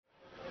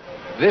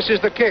This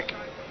is the kick.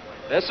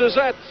 This is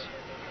it.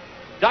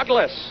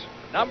 Douglas,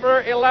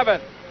 number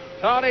 11.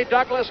 Tony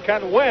Douglas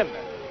can win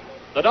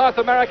the North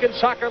American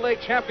Soccer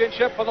League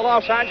Championship for the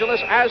Los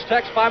Angeles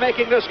Aztecs by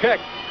making this kick.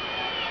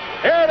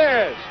 Here it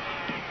is.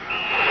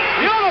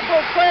 Beautiful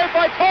save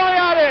by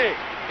Toriati.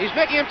 He's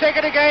making him take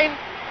it again.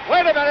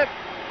 Wait a minute.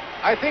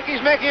 I think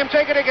he's making him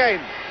take it again.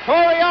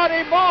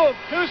 Toriati moved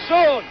too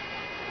soon.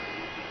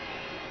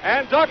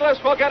 And Douglas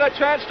will get a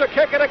chance to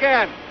kick it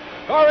again.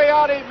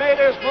 Toriati made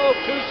his move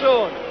too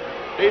soon.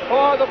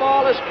 Before the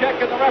ball is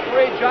kicked, and the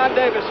referee, John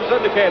Davis, is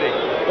indicating.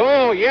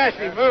 Oh, yes,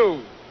 he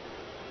moved.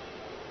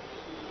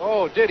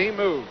 Oh, did he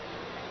move?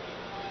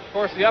 Of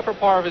course, the upper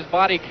part of his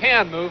body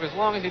can move as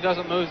long as he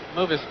doesn't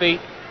move his feet.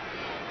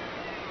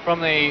 From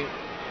the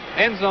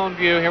end zone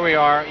view, here we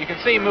are. You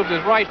can see he moved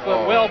his right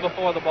foot well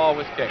before the ball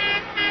was kicked.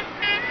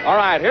 All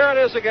right, here it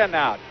is again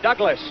now.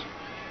 Douglas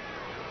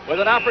with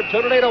an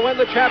opportunity to win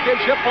the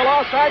championship for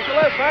Los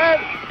Angeles,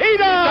 and he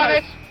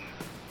does!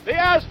 The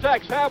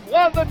Aztecs have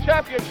won the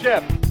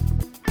championship.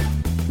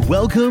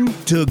 Welcome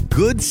to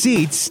Good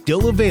Seats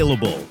Still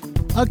Available,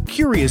 a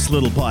curious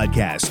little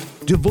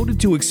podcast devoted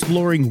to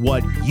exploring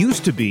what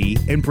used to be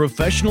in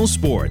professional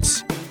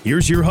sports.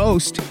 Here's your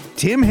host,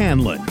 Tim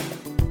Hanlon.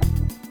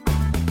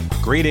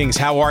 Greetings.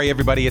 How are you,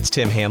 everybody? It's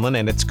Tim Hanlon,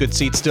 and it's Good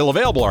Seats Still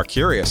Available, our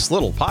curious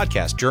little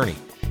podcast journey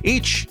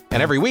each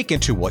and every week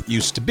into what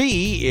used to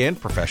be in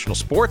professional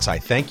sports. I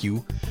thank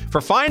you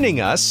for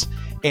finding us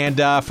and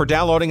for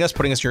downloading us,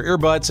 putting us in your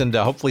earbuds, and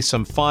hopefully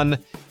some fun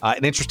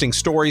and interesting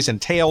stories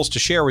and tales to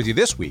share with you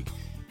this week.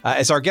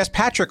 As our guest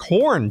Patrick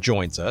Horn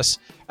joins us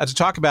to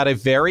talk about a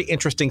very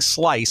interesting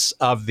slice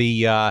of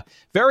the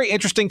very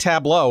interesting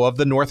tableau of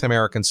the North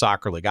American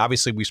Soccer League.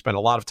 Obviously, we spent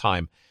a lot of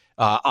time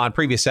on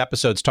previous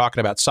episodes talking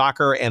about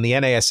soccer and the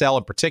NASL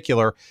in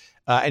particular,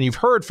 and you've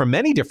heard from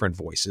many different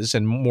voices,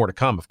 and more to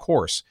come, of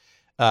course,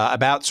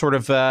 about sort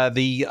of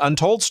the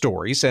untold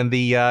stories and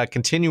the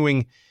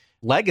continuing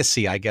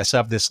legacy, I guess,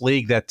 of this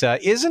league that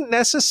isn't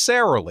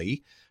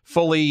necessarily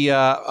fully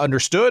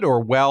understood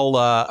or well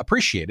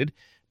appreciated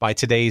by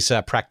today's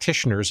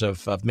practitioners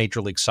of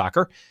Major League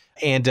Soccer.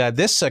 And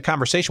this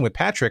conversation with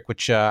Patrick,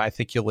 which I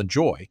think you'll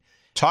enjoy,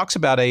 talks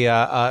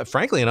about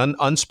frankly, an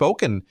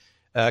unspoken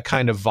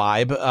kind of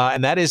vibe,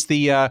 and that is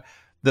the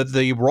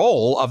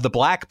role of the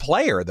black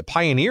player, the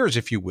pioneers,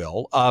 if you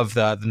will, of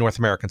the North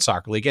American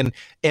Soccer League.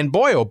 And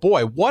boy, oh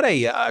boy, what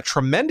a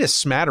tremendous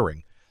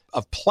smattering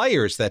of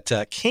players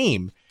that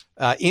came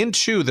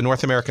into the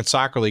North American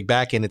Soccer League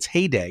back in its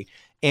heyday.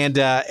 And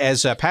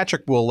as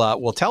Patrick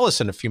will tell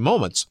us in a few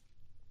moments,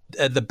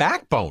 the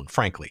backbone,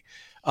 frankly,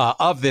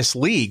 of this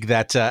league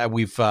that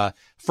we've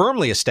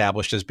firmly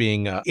established as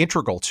being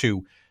integral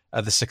to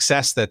the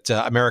success that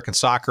American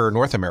soccer,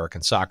 North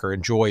American soccer,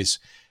 enjoys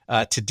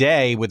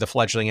today with the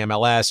fledgling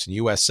MLS and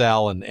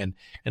USL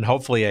and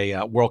hopefully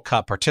a World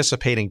Cup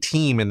participating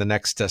team in the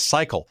next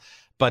cycle.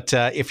 But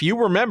if you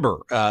remember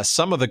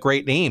some of the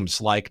great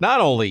names, like not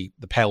only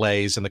the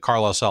Pelés and the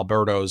Carlos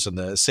Albertos and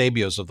the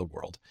Sabios of the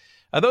world,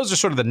 those are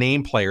sort of the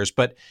name players,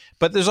 but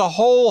there's a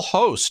whole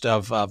host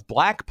of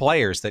black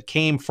players that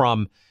came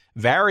from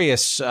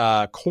various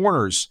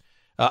corners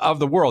of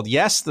the world.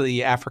 Yes,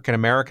 the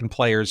African-American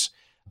players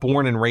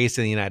born and raised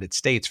in the United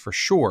States for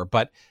sure,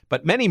 but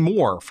many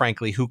more,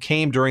 frankly, who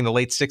came during the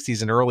late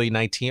 60s and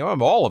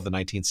all of the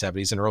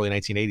 1970s and early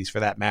 1980s for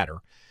that matter,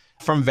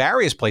 from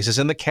various places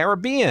in the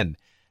Caribbean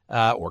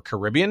or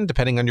Caribbean,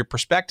 depending on your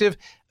perspective,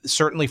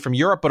 certainly from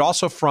Europe, but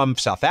also from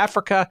South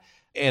Africa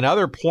and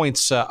other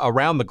points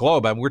around the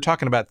globe. We're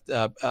talking about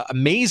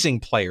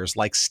amazing players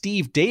like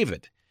Steve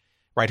David,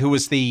 right, who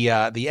was the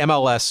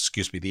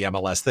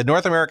MLS, the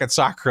North American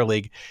Soccer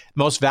League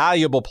most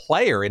valuable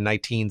player in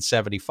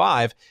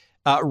 1975.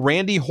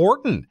 Randy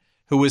Horton,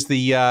 who was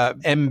the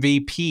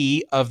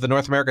MVP of the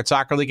North American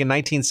Soccer League in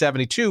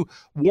 1972.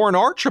 Warren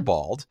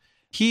Archibald,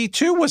 he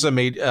too was a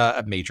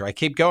major. I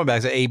keep going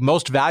back. A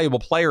most valuable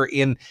player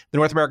in the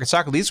North American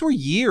Soccer League. These were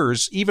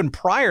years even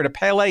prior to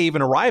Pelé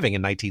even arriving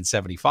in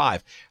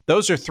 1975.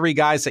 Those are three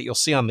guys that you'll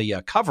see on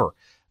the cover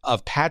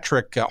of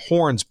Patrick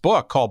Horn's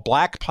book called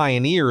Black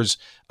Pioneers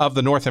of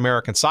the North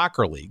American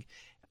Soccer League.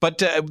 But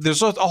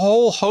there's a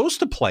whole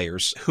host of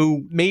players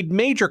who made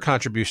major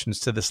contributions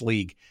to this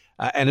league,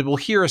 and we'll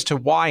hear as to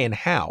why and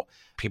how.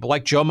 People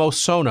like Jomo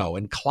Sono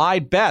and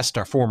Clyde Best,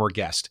 our former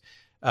guest,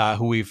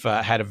 who we've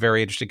had a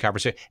very interesting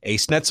conversation.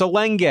 Ace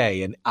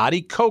Netzelenge and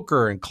Adi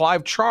Coker and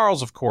Clive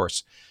Charles, of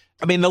course.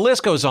 I mean, the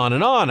list goes on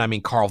and on. I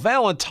mean, Carl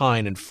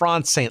Valentine and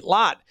Franz St.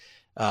 Lot,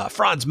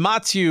 Franz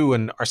Mathieu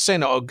and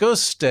Arsène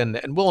Auguste and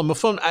Willem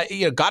Buffon,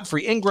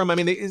 Godfrey Ingram. I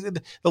mean,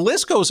 the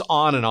list goes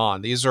on and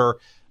on. These are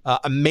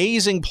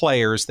amazing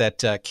players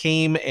that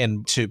came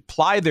and to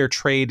ply their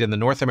trade in the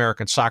North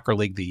American Soccer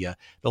League, the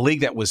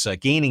league that was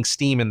gaining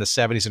steam in the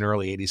 70s and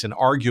early 80s, and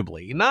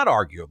not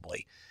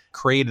arguably,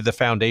 created the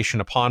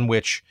foundation upon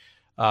which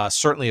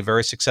certainly a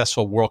very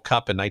successful World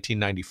Cup in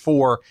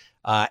 1994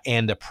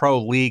 and a pro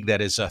league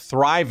that is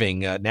thriving,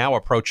 now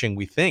approaching,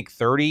 we think,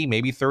 30,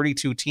 maybe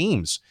 32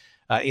 teams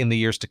in the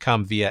years to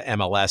come via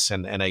MLS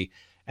and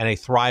a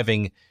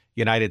thriving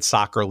United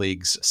Soccer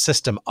League's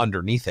system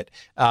underneath it.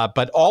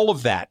 But all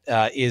of that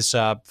is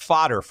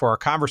fodder for our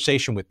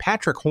conversation with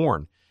Patrick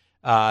Horn,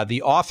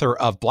 the author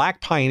of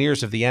Black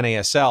Pioneers of the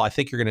NASL. I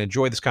think you're going to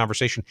enjoy this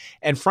conversation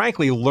and,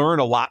 frankly, learn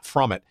a lot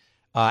from it,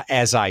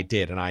 as I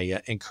did. And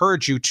I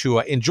encourage you to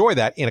enjoy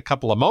that in a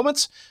couple of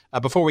moments.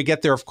 Before we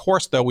get there, of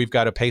course, though, we've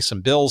got to pay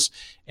some bills,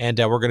 and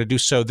we're going to do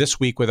so this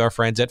week with our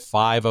friends at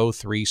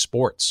 503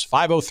 Sports.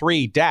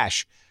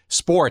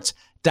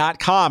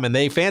 503-sports.com, and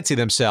they fancy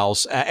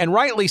themselves, and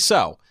rightly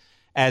so,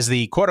 as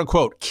the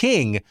quote-unquote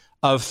king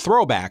of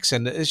throwbacks.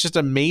 And it's just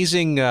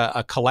amazing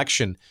a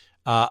collection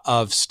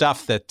of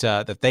stuff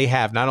that they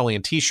have, not only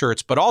in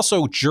T-shirts, but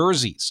also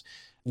jerseys,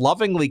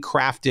 lovingly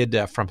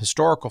crafted from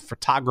historical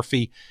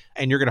photography.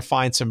 And you're going to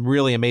find some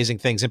really amazing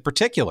things, in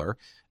particular,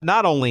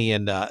 not only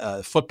in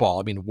football,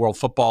 I mean, World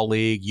Football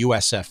League,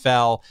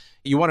 USFL.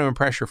 You want to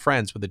impress your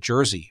friends with a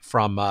jersey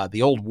from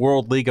the old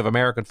World League of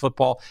American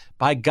Football.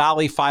 By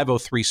golly,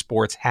 503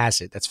 Sports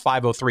has it. That's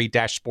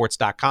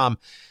 503-sports.com.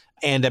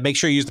 And make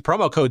sure you use the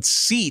promo code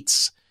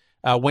SEATS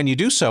when you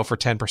do so for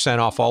 10%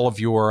 off all of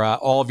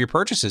your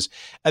purchases.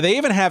 They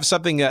even have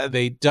something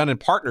they've done in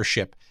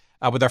partnership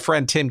with our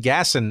friend Tim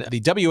Gasson.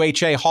 The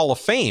WHA Hall of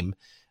Fame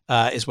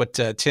is what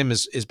Tim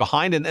is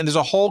behind. And there's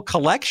a whole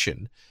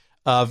collection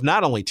of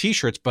not only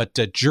T-shirts, but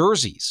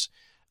jerseys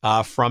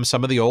from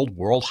some of the old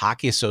World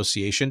Hockey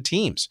Association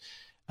teams.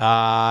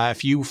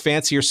 If you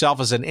fancy yourself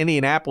as an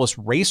Indianapolis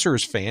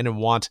Racers fan and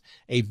want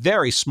a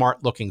very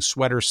smart-looking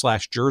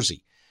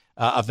sweater/jersey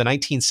of the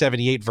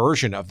 1978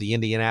 version of the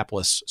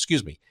Indianapolis,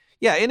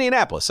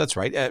 that's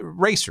right,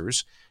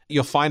 Racers,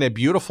 you'll find a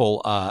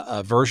beautiful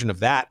version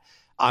of that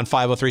on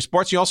 503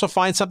 Sports. You also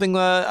find something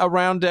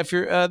around if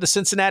you're the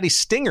Cincinnati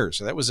Stingers.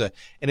 That was an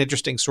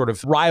interesting sort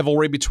of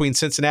rivalry between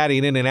Cincinnati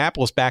and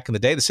Indianapolis back in the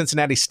day. The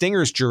Cincinnati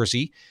Stingers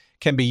jersey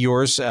can be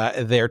yours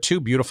there too.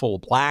 Beautiful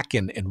black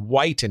and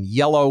white and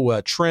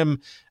yellow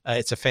trim.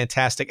 It's a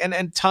fantastic,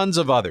 and tons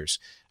of others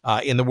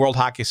in the World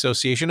Hockey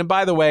Association. And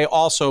by the way,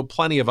 also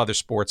plenty of other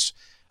sports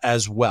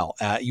as well.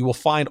 You will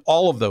find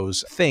all of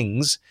those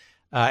things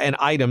and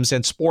items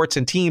and sports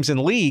and teams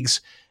and leagues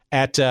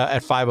at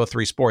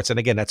 503 Sports. And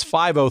again, that's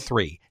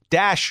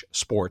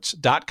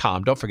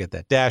 503-sports.com. Don't forget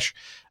that dash.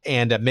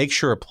 And make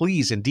sure,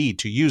 please, indeed,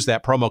 to use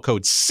that promo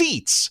code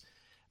SEATS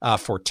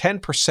for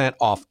 10%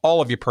 off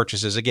all of your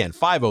purchases. Again,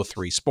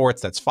 503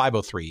 Sports. That's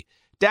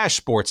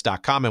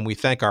 503-sports.com. And we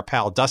thank our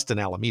pal Dustin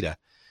Alameda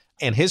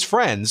and his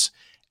friends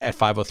at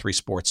 503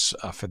 Sports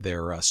for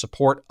their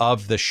support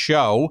of the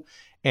show.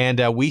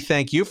 And we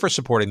thank you for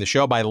supporting the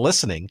show by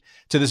listening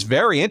to this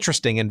very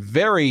interesting and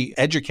very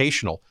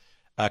educational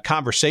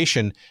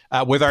conversation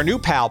with our new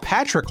pal,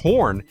 Patrick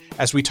Horn,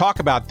 as we talk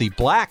about the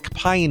Black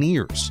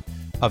Pioneers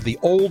of the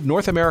old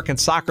North American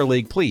Soccer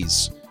League.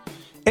 Please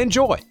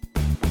enjoy.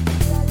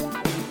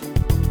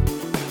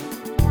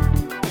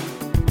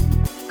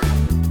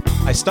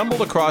 I stumbled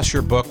across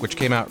your book, which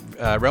came out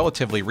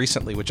relatively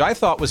recently, which I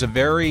thought was a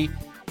very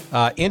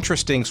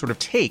interesting sort of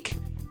take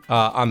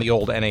on the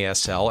old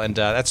NASL. And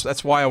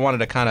that's why I wanted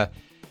to kind of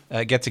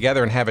get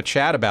together and have a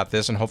chat about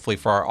this, and hopefully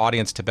for our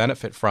audience to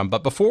benefit from.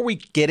 But before we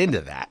get into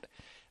that,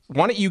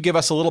 why don't you give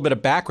us a little bit of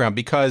background,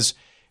 because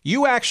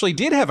you actually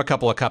did have a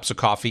couple of cups of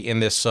coffee in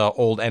this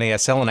old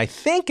NASL, and I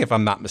think, if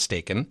I'm not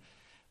mistaken,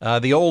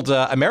 the old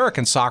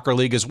American Soccer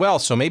League as well.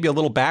 So maybe a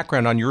little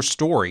background on your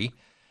story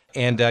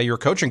and your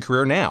coaching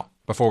career now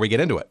before we get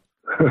into it.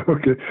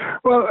 Okay.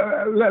 Well,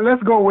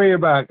 let's go way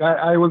back.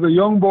 I was a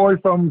young boy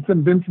from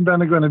St. Vincent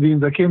and the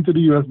Grenadines. I came to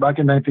the U.S. back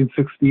in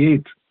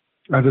 1968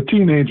 as a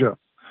teenager.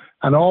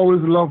 And always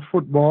loved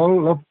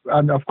football.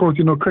 And of course,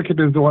 cricket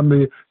is one of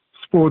the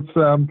sports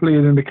played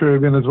in the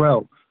Caribbean as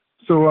well.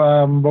 So,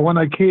 but when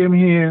I came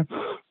here,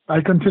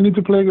 I continued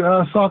to play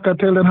soccer at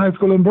Tilden High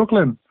School in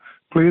Brooklyn.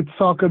 Played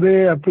soccer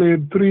there. I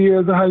played 3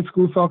 years of high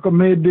school soccer,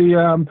 made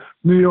the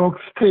New York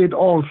State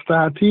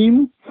All-Star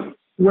team.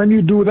 When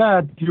you do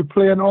that, you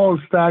play an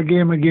All-Star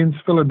game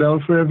against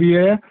Philadelphia every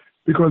year,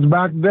 because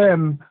back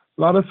then,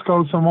 a lot of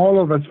scouts from all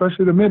over,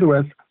 especially the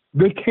Midwest,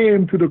 they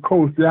came to the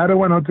coast. They either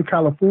went out to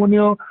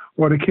California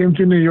or they came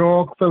to New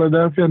York,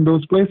 Philadelphia, and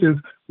those places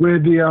where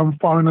the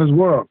foreigners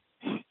were.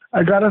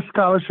 I got a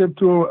scholarship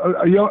to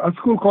a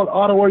school called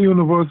Ottawa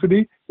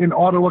University in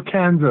Ottawa,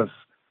 Kansas.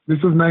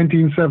 This was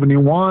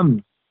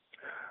 1971.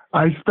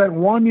 I spent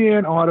 1 year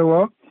in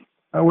Ottawa,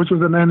 which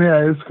was an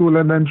NAIA school,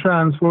 and then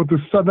transferred to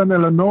Southern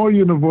Illinois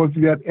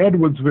University at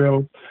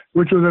Edwardsville,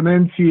 which was an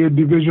NCAA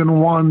Division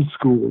I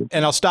school.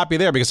 And I'll stop you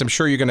there because I'm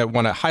sure you're going to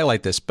want to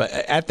highlight this. But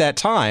at that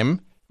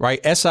time, right,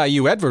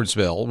 SIU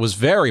Edwardsville was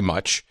very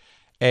much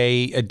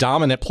a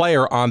dominant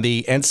player on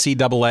the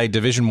NCAA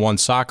Division I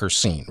soccer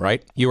scene,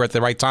 right? You were at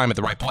the right time at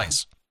the right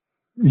place.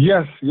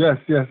 Yes.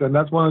 And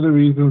that's one of the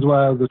reasons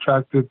why I was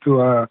attracted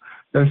to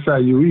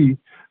SIUE.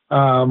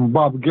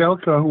 Bob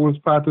Gelka, who was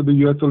part of the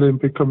U.S.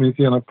 Olympic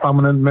Committee and a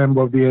prominent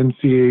member of the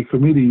NCAA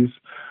committees,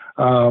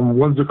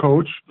 was the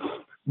coach.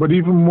 But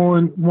even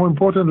more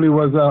importantly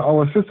was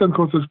our assistant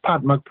coach was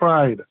Pat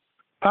McBride.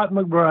 Pat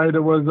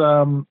McBride was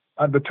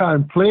at the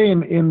time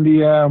playing in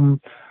the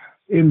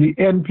in the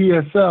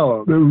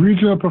NPSL, the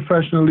Regional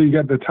Professional League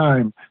at the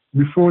time,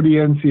 before the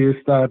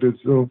NCAA started.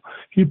 So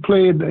he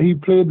played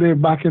there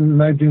back in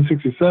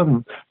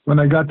 1967. When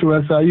I got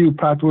to SIU,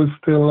 Pat was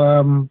still,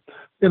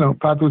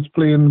 Pat was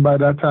playing by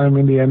that time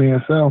in the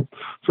NASL.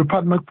 So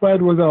Pat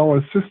McBride was our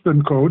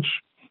assistant coach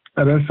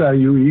at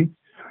SIUE.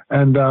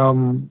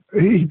 And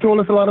he told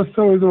us a lot of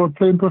stories about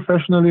playing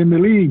professionally in the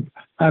league.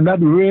 And that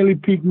really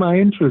piqued my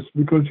interest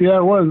because here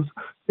I was,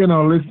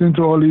 listening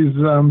to all these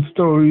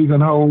stories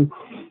and how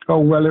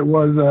well it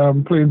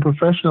was playing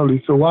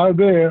professionally. So while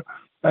there,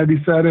 I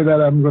decided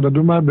that I'm going to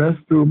do my best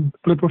to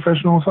play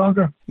professional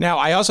soccer. Now,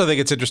 I also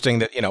think it's interesting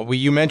that,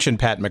 you mentioned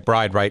Pat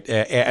McBride, right,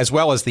 as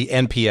well as the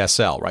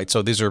NPSL, right?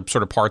 So these are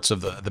sort of parts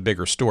of the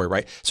bigger story,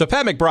 right? So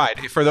Pat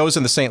McBride, for those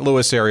in the St.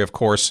 Louis area, of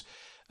course,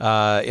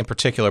 in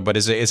particular, but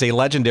is a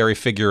legendary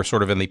figure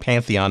sort of in the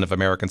pantheon of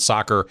American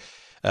soccer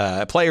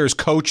players,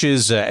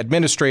 coaches,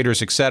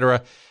 administrators,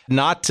 etc.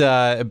 Not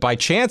by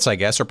chance, I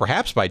guess, or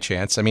perhaps by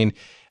chance. I mean,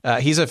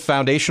 he's a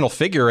foundational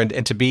figure,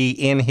 and to be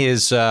in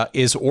his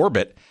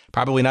orbit,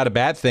 probably not a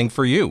bad thing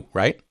for you,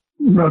 right?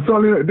 No, so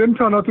it didn't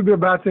turn out to be a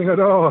bad thing at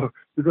all.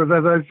 Because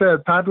as I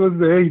said, Pat was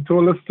there. He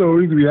told us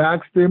stories. We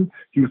asked him.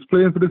 He was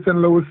playing for the St.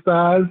 Louis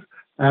Stars.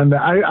 And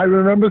I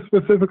remember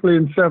specifically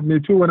in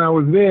 72 when I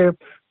was there,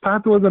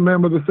 Pat was a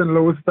member of the St.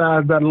 Louis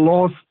Stars that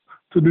lost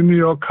to the New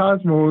York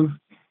Cosmos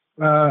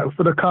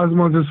for the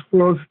Cosmos'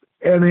 first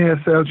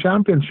NASL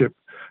championship.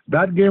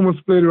 That game was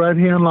played right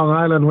here in Long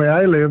Island where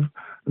I live,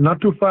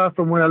 not too far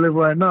from where I live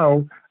right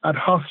now, at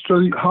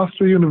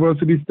Hofstra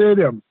University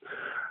Stadium.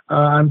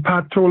 And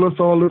Pat told us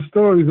all the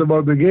stories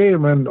about the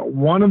game. And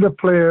one of the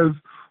players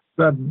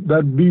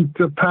that beat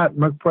Pat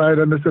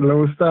McBride and the St.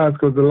 Louis Stars,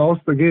 because they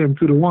lost the game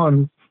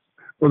 2-1,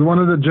 was one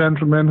of the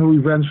gentlemen who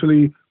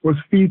eventually was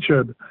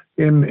featured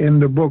in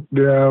the book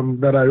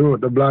that I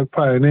wrote, The Black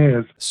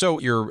Pioneers. So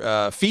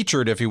you're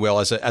featured, if you will,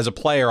 as a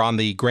player on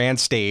the grand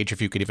stage,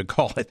 if you could even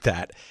call it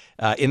that,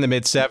 in the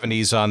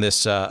mid-'70s on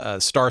this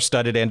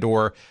star-studded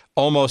and/or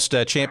almost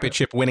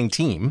championship-winning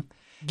team.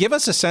 Give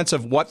us a sense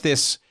of what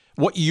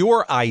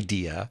your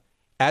idea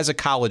as a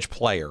college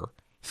player,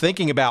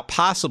 thinking about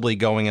possibly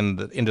going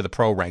into the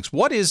pro ranks.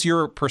 What is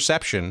your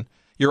perception,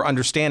 your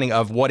understanding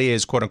of what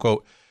is, quote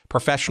unquote,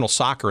 professional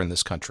soccer in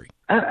this country?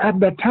 At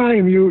that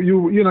time,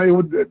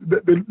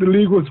 the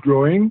league was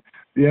growing.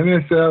 The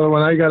NSL,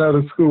 when I got out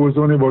of school, was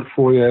only about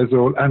 4 years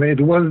old, and it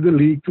was the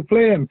league to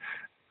play in.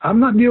 I'm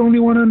not the only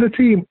one on the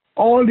team.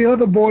 All the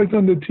other boys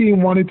on the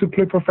team wanted to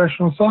play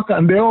professional soccer,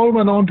 and they all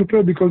went on to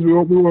play because we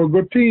were a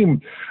good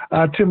team.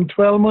 Tim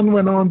Twellman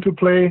went on to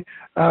play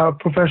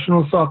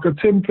professional soccer.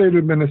 Tim played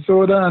with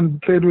Minnesota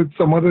and played with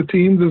some other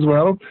teams as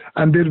well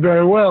and did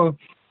very well.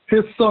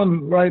 His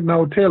son right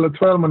now, Taylor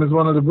Twellman, is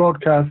one of the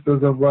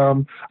broadcasters of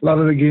a lot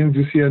of the games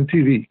you see on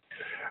TV.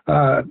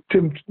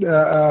 Tim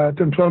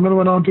Twellman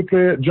went on to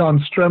play.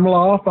 John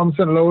Stremloff from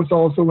St. Louis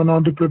also went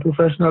on to play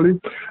professionally.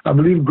 I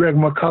believe Greg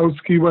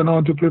Makowski went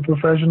on to play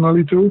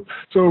professionally too.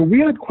 So we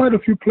had quite a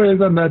few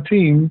players on that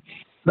team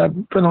that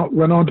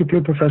went on to play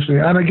professionally.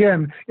 And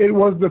again, it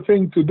was the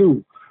thing to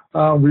do.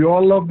 We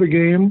all loved the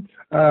game.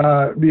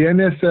 The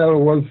NSL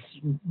was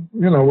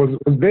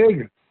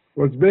big.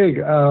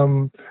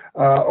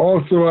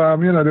 Also,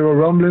 there were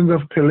rumblings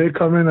of Pelé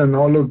coming and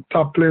all the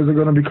top players are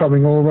going to be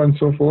coming over and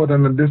so forth,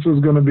 and this was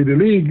going to be the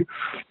league.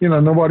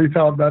 Nobody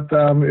thought that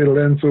it'll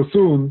end so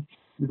soon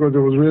because it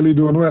was really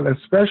doing well,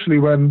 especially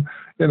when,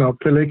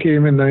 Pelé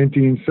came in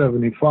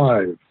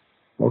 1975.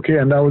 Okay,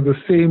 and that was the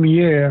same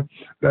year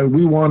that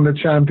we won the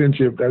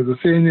championship. That was the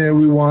same year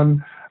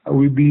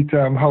we beat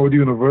Howard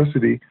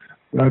University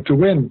to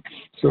win.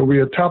 So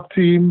we're a top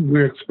team.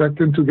 We're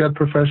expecting to get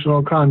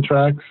professional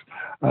contracts.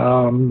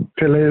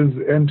 Pelé's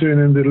entering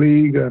in the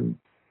league, and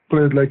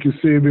players like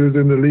Eusebio's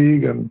in the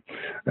league, and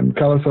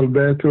Carlos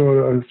Alberto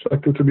are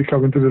expected to be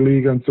coming to the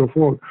league and so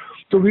forth.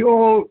 So we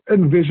all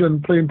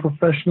envision playing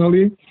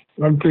professionally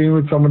and playing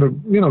with some of the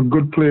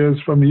good players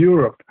from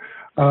Europe.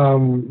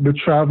 The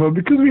travel,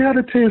 because we had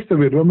a taste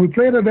of it. When we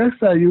played at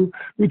SIU,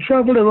 we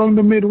traveled around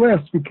the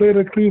Midwest. We played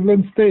at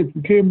Cleveland State.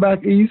 We came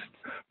back east.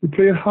 We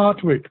played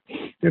Hartwick.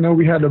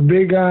 We had a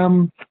big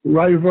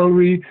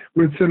rivalry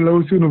with St.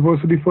 Louis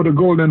University for the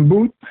Golden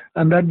Boot,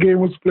 and that game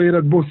was played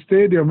at Busch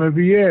Stadium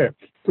every year.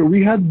 So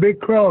we had big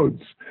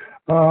crowds.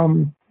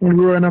 We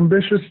were an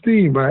ambitious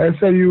team.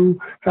 SIU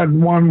had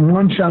won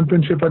one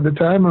championship at the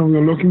time, and we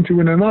were looking to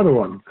win another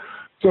one.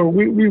 So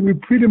we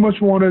pretty much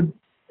wanted,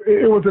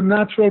 it was a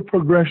natural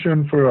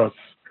progression for us,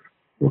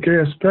 okay,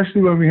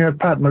 especially when we had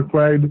Pat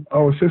McBride,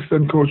 our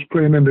assistant coach,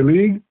 playing in the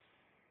league.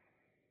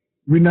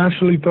 We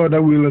naturally thought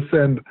that we'll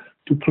ascend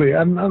to play.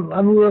 And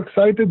we were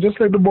excited, just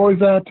like the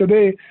boys are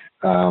today,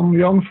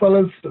 young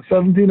fellas,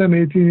 17 and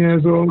 18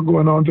 years old,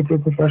 going on to play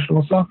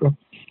professional soccer.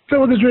 So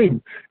it was a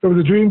dream. It was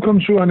a dream come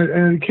true, and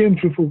it came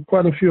true for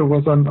quite a few of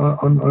us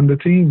on the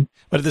team.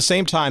 But at the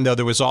same time, though,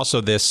 there was also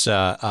this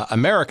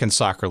American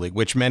Soccer League,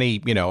 which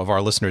many of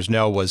our listeners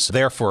know was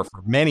there for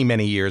many,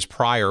 many years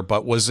prior,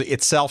 but was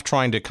itself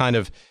trying to kind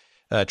of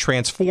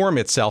transform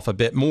itself a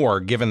bit more,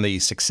 given the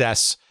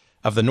success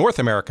the North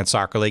American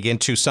Soccer League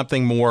into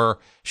something more,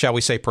 shall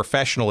we say,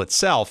 professional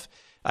itself.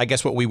 I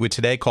guess what we would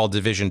today call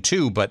Division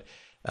II, but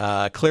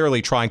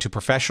clearly trying to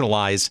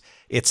professionalize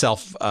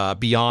itself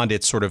beyond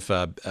its sort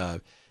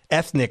of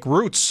ethnic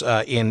roots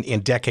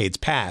in decades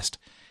past.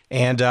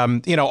 And,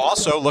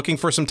 also looking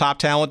for some top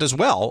talent as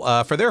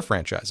well for their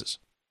franchises.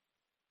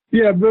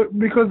 Yeah, but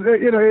because,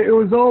 it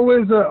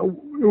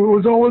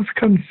was always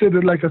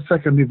considered like a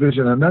second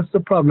division, and that's the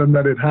problem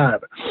that it had.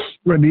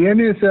 When the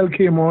NASL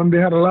came on, they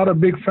had a lot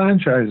of big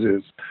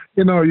franchises.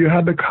 You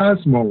had the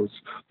Cosmos,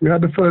 you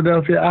had the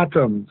Philadelphia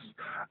Atoms,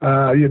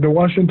 the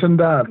Washington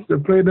Darts. They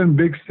played in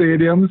big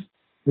stadiums,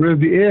 whereas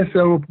the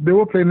ASL, they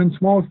were playing in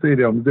small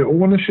stadiums. The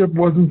ownership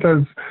wasn't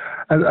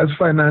as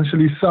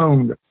financially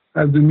sound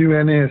as the new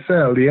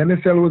NASL. The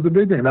NASL was the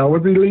big thing. That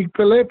was the league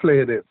Pelé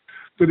played it.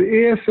 So the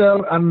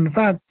ASL, and in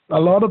fact, a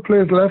lot of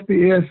players left the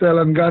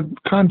ASL and got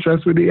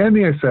contracts with the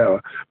NASL.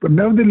 But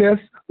nevertheless,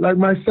 like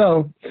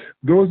myself,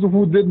 those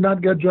who did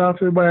not get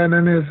drafted by an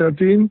NASL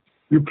team,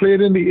 you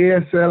played in the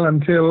ASL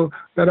until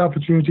that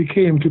opportunity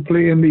came to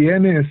play in the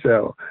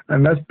NASL.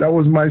 And that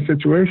was my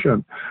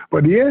situation.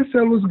 But the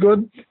ASL was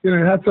good.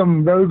 It had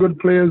some very good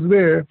players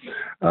there.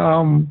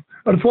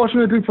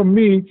 Unfortunately for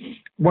me,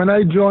 when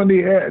I joined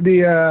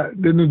the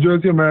New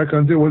Jersey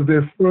Americans, it was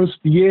their first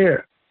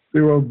year. They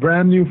were a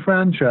brand new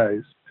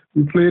franchise.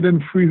 We played in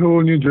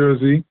Freehold, New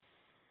Jersey,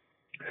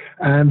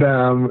 and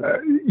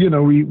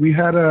we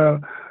had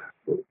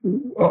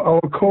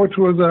our coach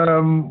was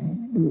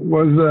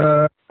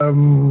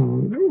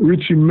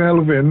Richie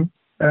Melvin,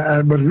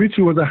 but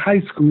Richie was a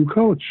high school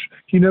coach.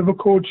 He never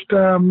coached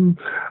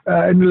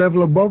any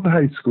level above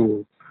high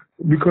school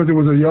because it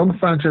was a young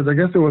franchise. I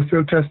guess they were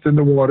still testing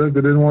the waters.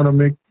 They didn't want to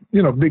make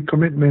big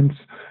commitments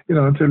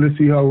until they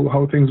see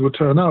how things would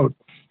turn out.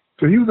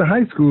 So he was a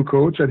high school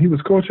coach, and he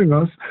was coaching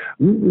us.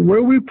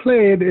 Where we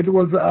played, it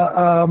was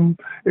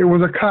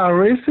a car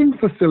racing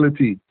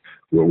facility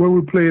where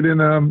we played in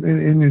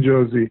New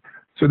Jersey.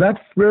 So that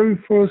very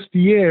first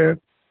year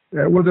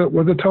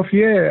was a tough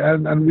year,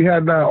 and we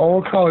had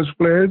all college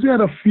players. We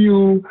had a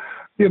few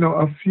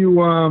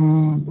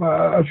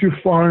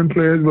foreign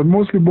players, but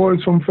mostly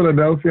boys from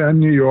Philadelphia and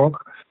New York,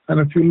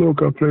 and a few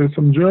local players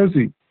from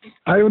Jersey.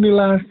 I only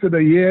lasted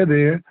a year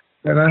there.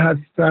 And I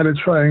had started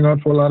trying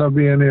out for a lot of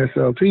the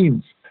NASL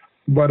teams,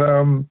 but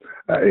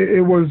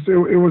it was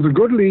a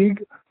good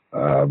league.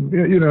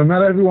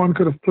 Not everyone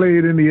could have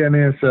played in the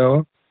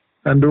NASL,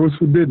 and those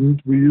who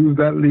didn't, we used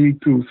that league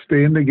to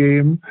stay in the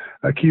game,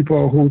 keep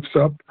our hopes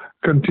up,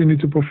 continue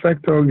to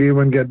perfect our game,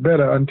 and get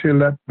better until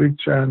that big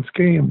chance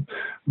came.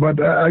 But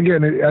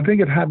again, I think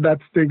it had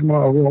that stigma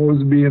of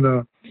always being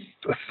a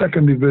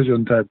second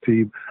division type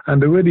team,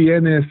 and the way the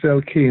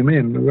NASL came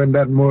in when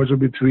that merger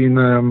between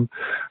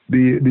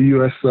the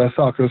U.S.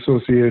 Soccer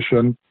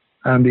Association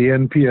and the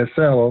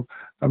NPSL,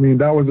 I mean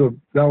that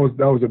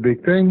was a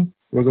big thing.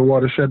 It was a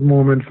watershed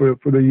moment for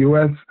the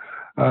U.S.,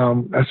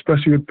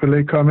 especially with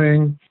Pelé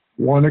coming,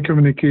 Warner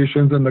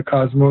Communications and the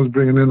Cosmos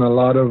bringing in a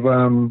lot of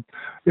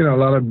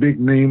big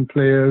name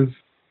players.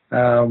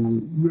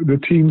 The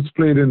teams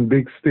played in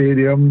big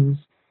stadiums.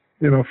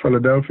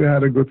 Philadelphia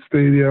had a good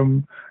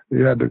stadium.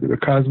 You had the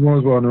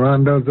Cosmos were on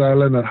Randall's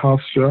Island at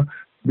Hofstra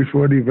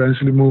before they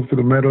eventually moved to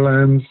the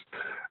Meadowlands.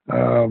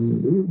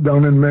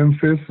 Down in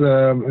Memphis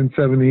in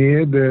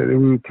 '78,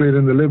 we played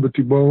in the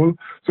Liberty Bowl.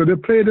 So they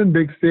played in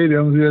big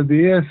stadiums.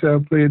 The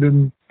ASL played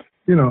in,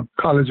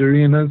 college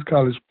arenas,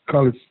 college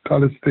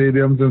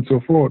stadiums, and so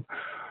forth.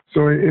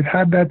 So it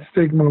had that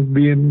stigma of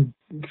being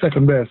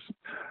second best.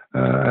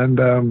 And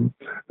the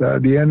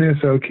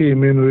NASL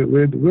came in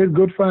with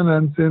good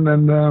financing,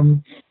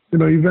 and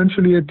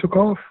eventually it took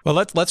off. Well,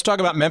 let's talk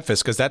about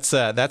Memphis, because that's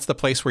the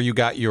place where you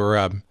got your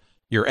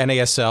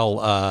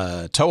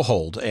NASL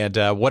toehold,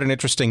 and what an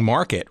interesting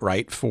market,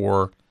 right,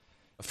 for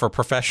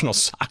professional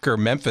soccer.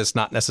 Memphis,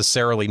 not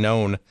necessarily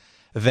known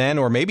then,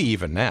 or maybe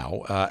even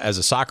now, as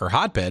a soccer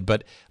hotbed,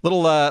 but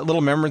little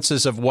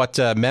remembrances of what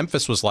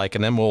Memphis was like,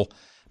 and then we'll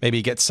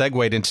maybe get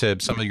segued into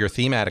some of your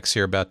thematics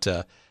here about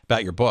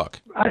your book.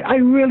 I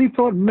really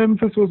thought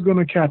Memphis was going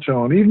to catch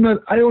on. Even though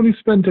I only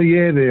spent a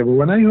year there, but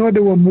when I heard they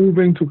were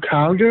moving to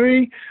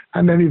Calgary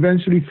and then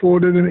eventually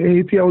folded in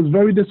 80, I was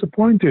very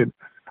disappointed.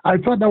 I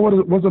thought that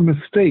was a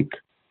mistake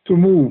to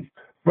move.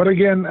 But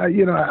again,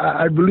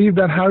 I believe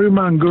that Harry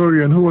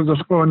Mangurian, who was a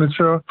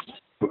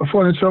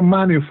furniture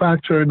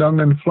manufacturer down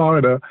in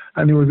Florida,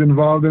 and he was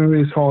involved in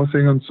race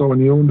horsing and so on.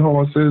 He owned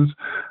horses,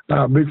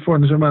 big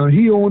furniture man.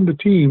 He owned the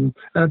team.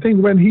 And I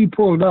think when he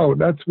pulled out,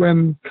 that's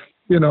when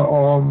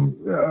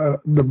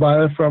the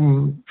buyer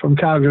from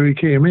Calgary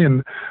came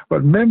in.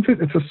 But Memphis,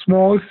 it's a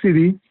small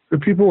city. The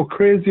people were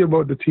crazy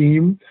about the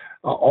team,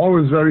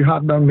 always very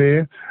hot down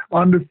there.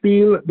 On the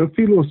field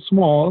was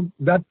small.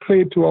 That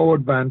played to our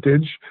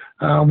advantage.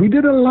 We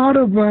did a lot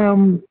of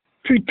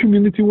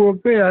community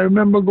work there. I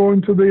remember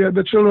going to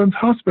the children's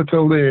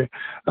hospital there,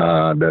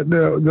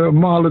 the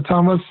Marla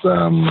Thomas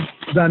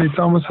Danny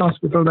Thomas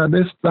Hospital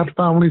that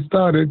family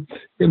started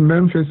in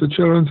Memphis, the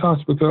Children's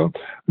Hospital,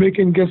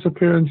 making guest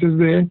appearances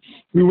there.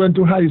 We went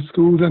to high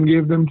schools and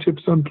gave them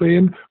tips on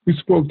playing. We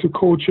spoke to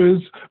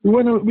coaches.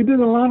 We did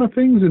a lot of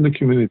things in the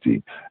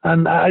community,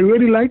 and I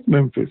really liked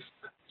Memphis.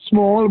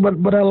 Small,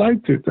 but I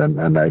liked it,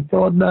 and I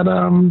thought that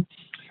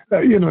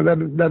that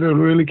it'll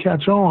really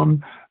catch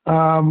on.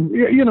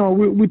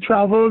 We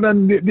traveled,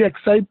 and the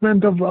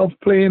excitement of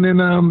playing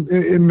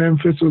in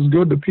Memphis was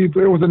good. The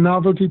people, it was a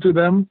novelty to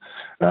them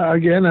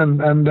again, and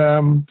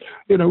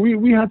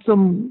we had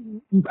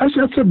some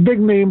big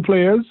name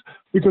players,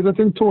 because I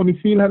think Tony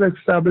Field had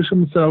established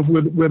himself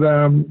with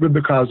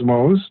the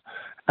Cosmos,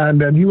 and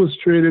then he was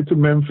traded to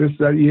Memphis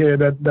that year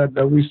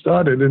that we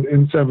started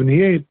in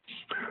 '78.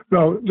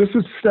 Now, just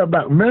to step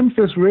back,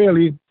 Memphis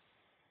really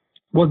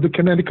was the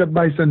Connecticut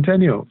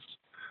Bicentennials,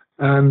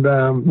 and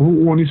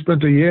who only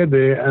spent a year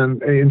there,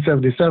 and in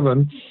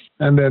 '77,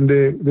 and then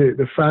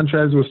the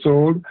franchise was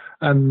sold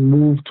and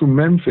moved to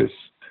Memphis,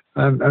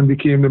 and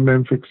became the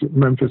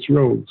Memphis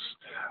Rogues.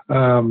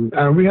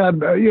 And we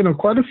had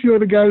quite a few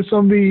of the guys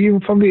from the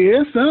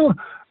ASL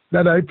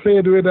that I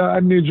played with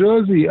at New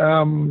Jersey.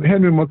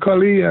 Henry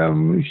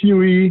McCulley,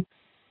 Huey.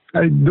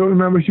 I don't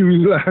remember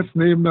Huey's last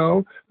name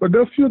now, but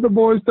there are a few of the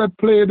boys that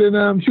played in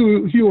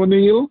Hugh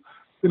O'Neill.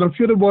 A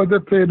few of the boys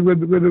that played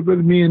with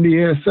me in the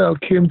ASL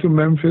came to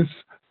Memphis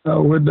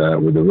with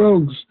the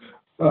Rogues.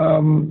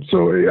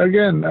 So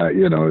again,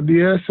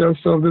 the ASL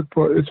served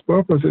its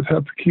purpose. It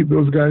helped to keep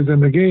those guys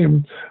in the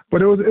game.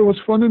 But it was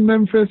fun in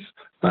Memphis.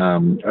 We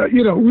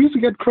used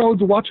to get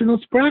crowds watching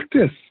us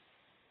practice.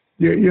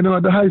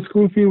 At the high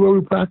school field where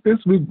we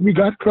practiced, we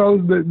got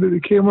crowds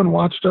that came and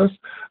watched us.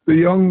 The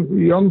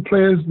young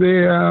players,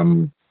 they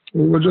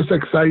were just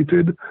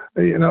excited,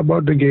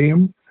 about the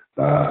game.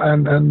 I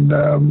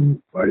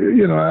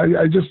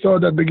just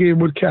thought that the game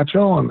would catch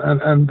on,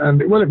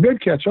 and well, it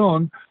did catch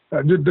on.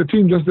 The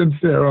team just didn't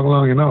stay around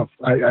long enough.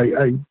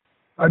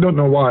 I don't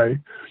know why.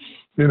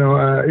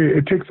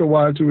 It takes a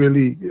while to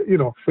really,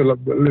 fill up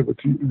the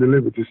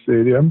Liberty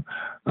Stadium.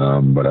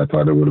 But I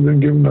thought it would have been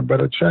given a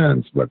better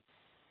chance. But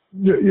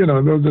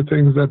those are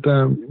things that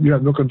you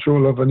have no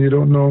control of, and you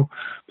don't know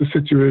the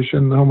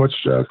situation, how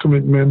much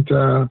commitment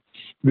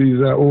these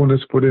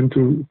owners put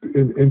into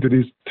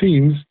these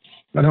teams,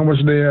 and how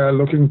much they are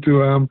looking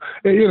to,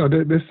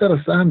 they set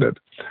a standard.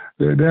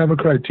 They have a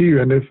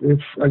criteria, and if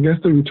I guess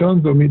the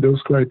returns don't meet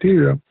those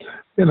criteria,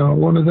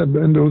 owners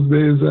in those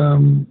days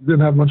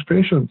didn't have much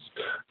patience,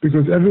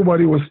 because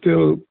everybody was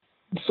still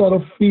sort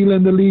of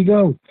feeling the league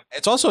out.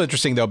 It's also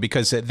interesting, though,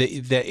 because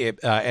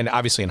and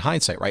obviously in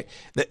hindsight, right,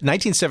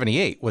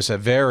 1978 was a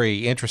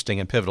very interesting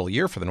and pivotal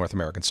year for the North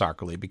American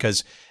Soccer League,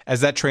 because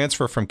as that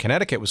transfer from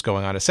Connecticut was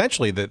going on,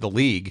 essentially the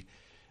league,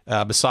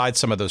 besides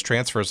some of those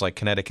transfers like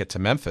Connecticut to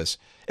Memphis,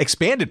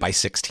 expanded by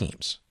 6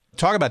 teams.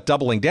 Talk about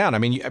doubling down. I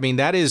mean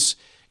that is,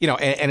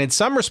 and in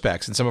some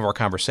respects, in some of our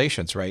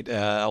conversations, right,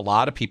 a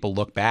lot of people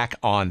look back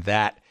on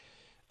that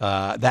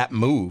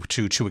move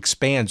to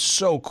expand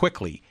so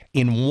quickly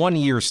in 1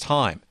 year's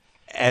time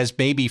as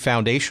maybe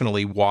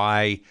foundationally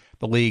why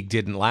the league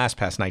didn't last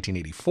past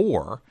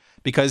 1984,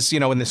 because,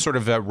 in this sort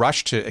of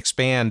rush to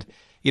expand,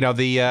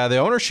 the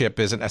ownership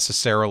isn't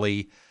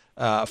necessarily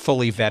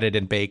fully vetted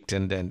and baked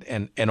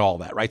and all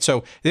that, right? So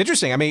it's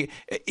interesting. I mean,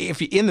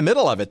 if you're in the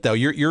middle of it, though,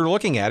 you're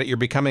looking at it, you're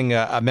becoming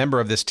a member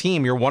of this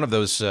team, you're one of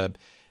those,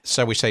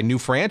 so we say, new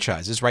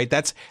franchises, right?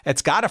 That's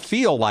got to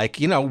feel like,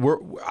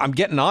 I'm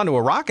getting onto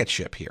a rocket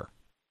ship here.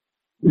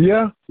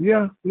 Yeah.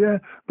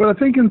 But I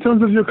think in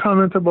terms of your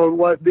comment about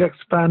what the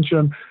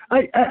expansion,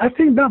 I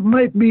think that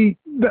might be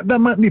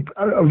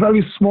a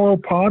very small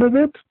part of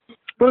it.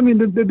 But I mean,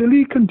 the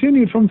league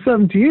continued from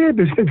 '78.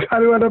 It got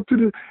right up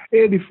to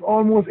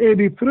almost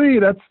 '83.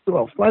 That's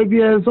 5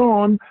 years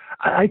on.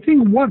 I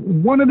think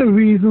one of the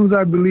reasons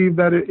I believe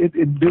that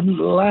it didn't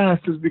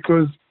last is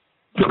because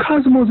the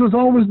Cosmos was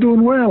always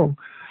doing well,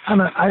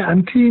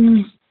 and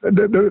teams,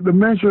 the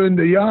measure in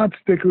the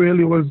yardstick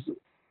really was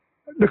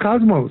the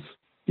Cosmos.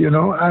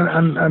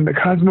 And the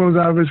Cosmos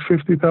averaged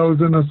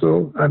 50,000 or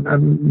so, and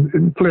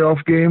in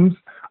playoff games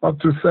up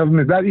to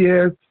 70. That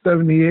year,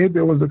 '78,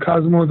 there was the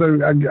Cosmos,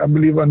 I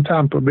believe, on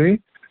Tampa Bay,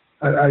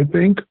 I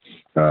think,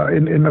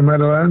 in the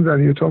Meadowlands,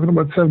 and you're talking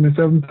about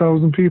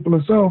 77,000 people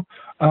or so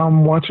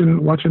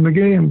watching the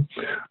game.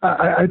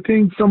 I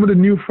think some of the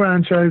new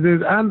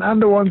franchises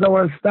and the ones that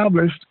were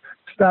established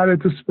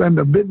started to spend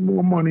a bit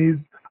more money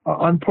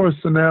on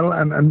personnel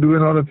and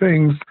doing other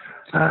things.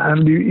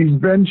 And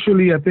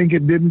eventually, I think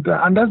it didn't,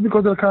 and that's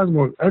because of the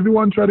Cosmos.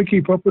 Everyone tried to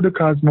keep up with the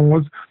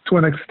Cosmos to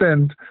an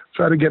extent,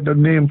 try to get the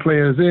name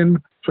players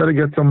in, try to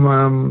get some,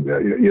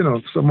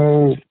 some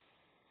more,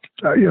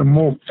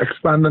 more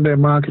expanding their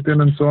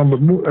marketing and so on,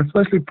 but more,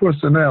 especially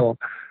personnel.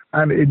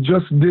 And it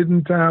just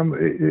didn't,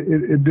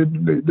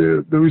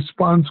 the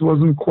response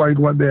wasn't quite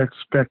what they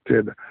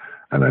expected.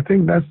 And I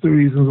think that's the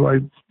reasons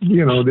why,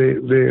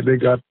 they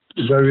got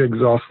very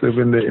exhaustive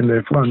in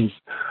their funds.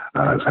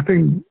 I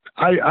think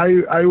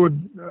I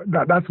would,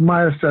 that's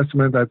my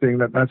assessment. I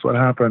think that's what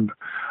happened.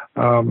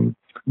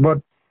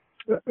 But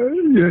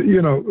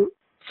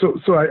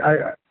So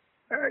I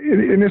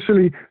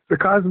initially the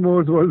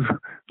Cosmos was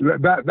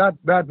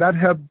that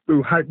helped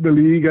to hype the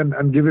league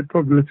and give it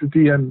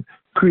publicity and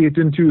create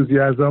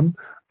enthusiasm,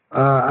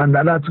 and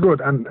that's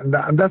good. And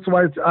that's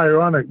why it's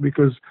ironic,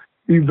 because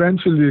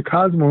eventually the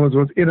Cosmos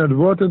was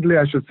inadvertently,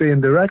 I should say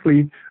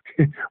indirectly,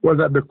 was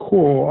at the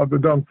core of the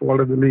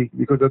downfall of the league,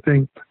 because I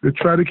think they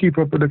try to keep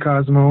up with the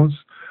Cosmos.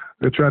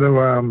 They try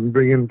to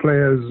bring in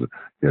players,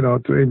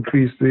 to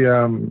increase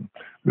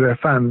their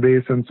fan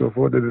base and so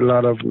forth. They did a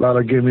lot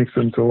of gimmicks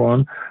and so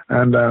on.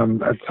 And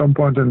at some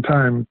point in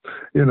time,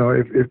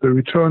 if the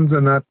returns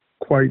are not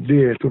quite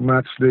there to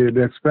match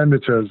the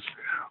expenditures,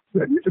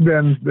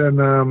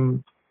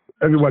 then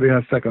everybody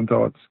has second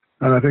thoughts.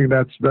 And I think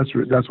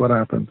that's what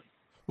happened.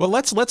 Well,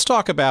 let's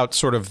talk about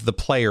sort of the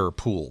player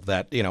pool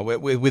that,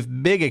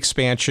 with big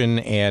expansion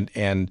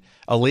and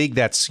a league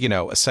that's,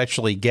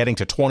 essentially getting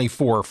to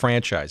 24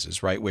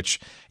 franchises, right? Which,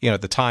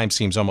 at the time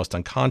seems almost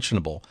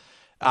unconscionable.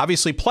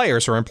 Obviously,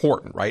 players are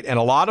important, right? And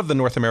a lot of the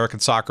North American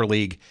Soccer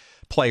League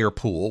player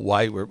pool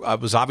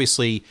was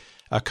obviously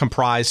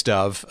comprised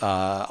of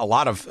a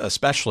lot of,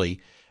 especially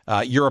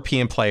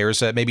European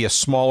players, maybe a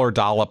smaller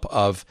dollop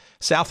of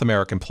South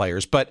American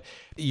players. But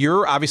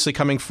you're obviously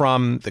coming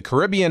from the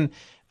Caribbean.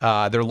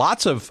 There are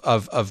lots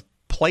of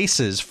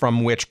places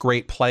from which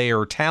great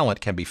player talent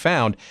can be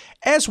found,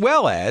 as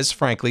well as,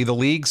 frankly, the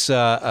league's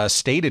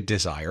stated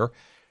desire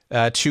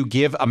to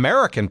give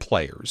American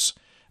players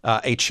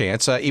a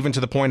chance, even to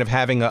the point of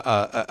having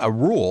a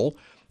rule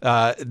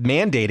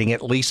mandating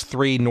at least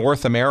 3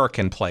 North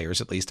American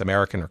players, at least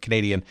American or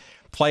Canadian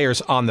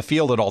players, on the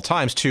field at all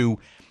times to,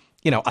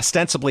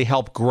 ostensibly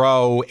help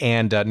grow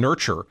and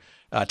nurture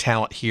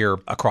talent here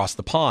across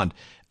the pond.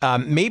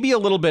 Maybe a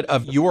little bit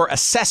of your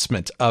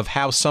assessment of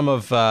how some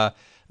of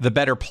the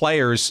better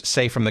players,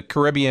 say from the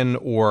Caribbean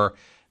or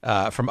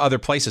from other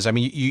places. I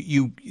mean,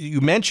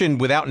 you mentioned,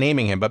 without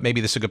naming him, but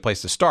maybe this is a good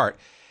place to start.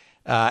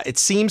 It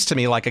seems to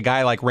me like a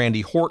guy like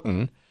Randy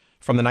Horton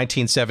from the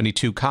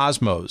 1972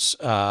 Cosmos,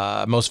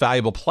 most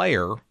valuable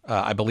player,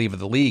 I believe, of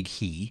the league.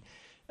 He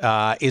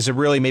is a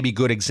really maybe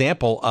good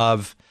example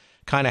of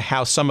kind of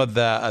how some of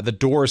the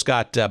doors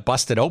got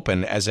busted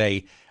open as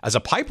a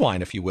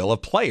pipeline, if you will,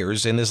 of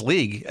players in this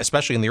league,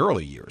 especially in the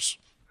early years.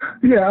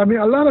 Yeah, I mean,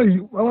 a lot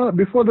of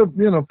before the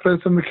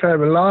players from the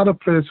Caribbean, a lot of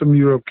players from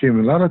Europe came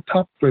in. A lot of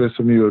top players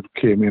from Europe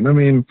came in. I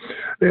mean,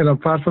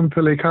 apart from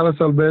Pele, Carlos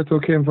Alberto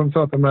came from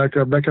South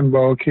America.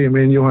 Beckenbauer came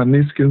in. Johan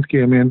Niskins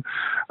came in.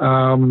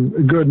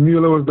 Gerd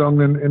Mueller was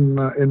down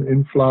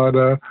in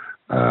Florida.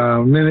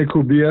 Nene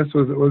Cubillas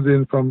was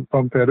in from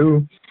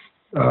Peru.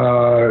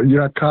 You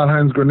had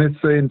Karl-Heinz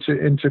Granitze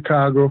in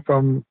Chicago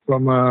from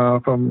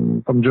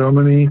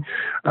Germany.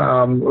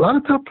 A lot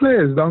of top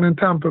players down in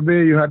Tampa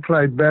Bay. You had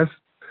Clyde Best,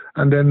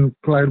 and then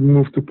Clyde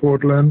moved to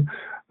Portland.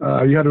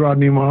 You had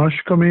Rodney Marsh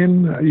come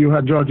in. You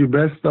had Georgie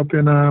Best up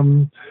in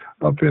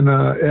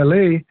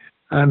LA,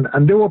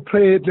 and they were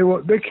played.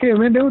 They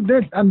came in.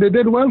 They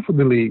did well for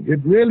the league. It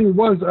really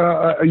was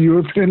a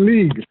European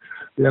league.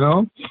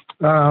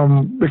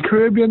 The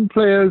Caribbean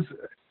players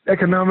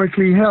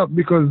economically helped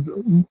because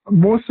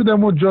most of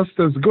them were just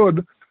as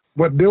good,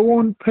 but they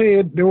weren't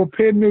paid. They were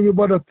paid maybe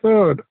about a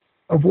third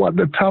of what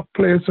the top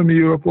players from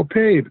Europe were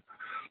paid.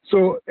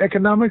 So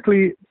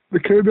economically, the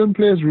Caribbean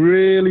players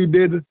really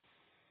did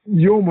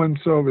yeoman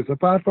service.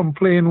 Apart from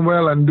playing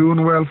well and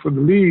doing well for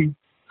the league,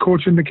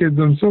 coaching the kids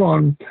and so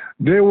on,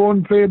 they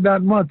weren't paid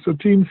that much. So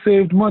teams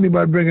saved money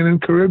by bringing in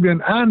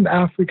Caribbean and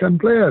African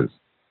players,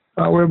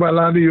 whereby a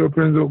lot of the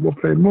Europeans were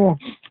played more.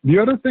 The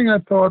other thing I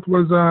thought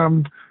was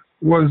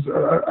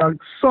a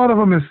sort of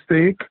a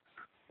mistake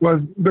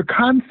was the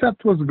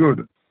concept was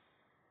good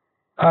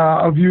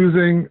of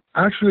using,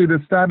 actually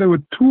they started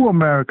with 2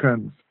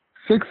 Americans,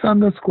 6 on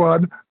the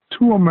squad,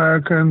 2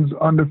 Americans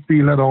on the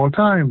field at all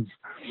times.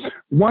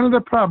 One of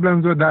the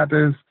problems with that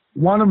is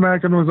one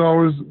American was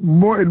always,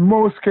 in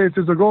most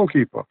cases, a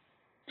goalkeeper.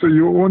 So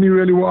you only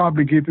really were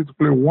obligated to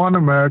play 1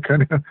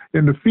 American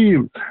in the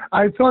field.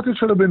 I thought it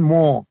should have been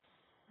more.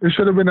 It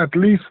should have been at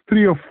least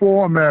 3 or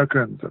 4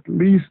 Americans, at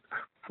least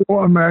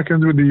 4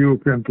 Americans with the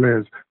European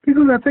players,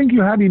 because I think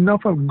you had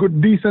enough of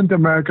good, decent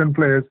American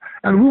players,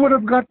 and we would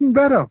have gotten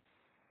better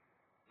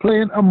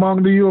playing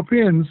among the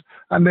Europeans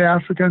and the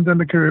Africans and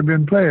the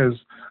Caribbean players.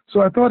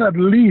 So I thought at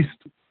least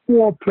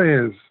 4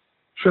 players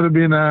should have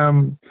been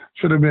on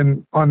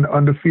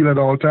the field at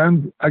all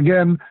times.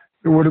 Again,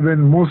 it would have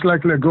been most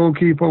likely a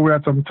goalkeeper. We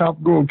had some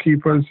top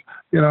goalkeepers,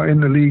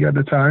 in the league at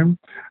the time,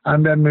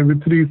 and then maybe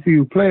 3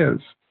 few players.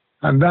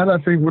 And that, I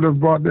think, would have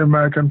brought the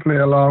American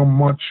player along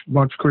much,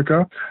 much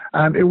quicker.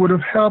 And it would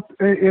have helped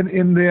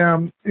in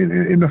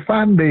the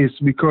fan base,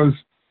 because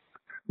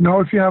now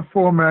if you have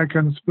 4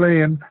 Americans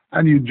playing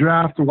and you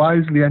draft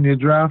wisely and you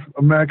draft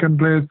American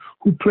players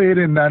who played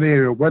in that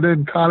area, whether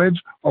in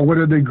college or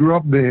whether they grew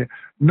up there,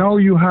 now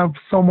you have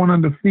someone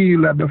on the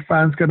field that the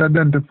fans can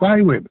identify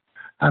with.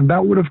 And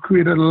that would have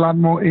created a lot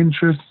more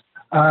interest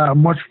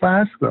much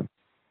faster.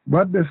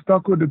 But they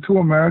stuck with the 2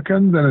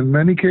 Americans, and in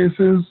many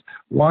cases,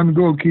 1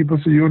 goalkeeper.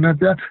 So you net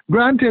that.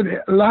 Granted,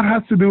 a lot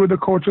has to do with the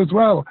coach as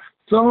well.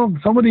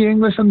 some of the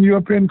English and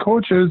European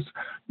coaches,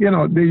 they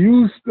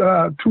used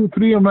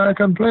 2-3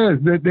 American players.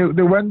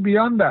 They went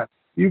beyond that,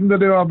 even though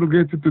they were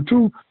obligated to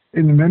 2.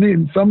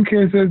 In some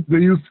cases, they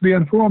used 3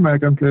 and 4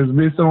 American players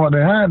based on what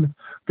they had.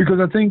 Because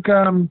I think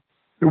the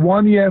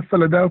 1 year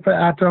Philadelphia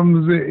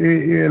Atoms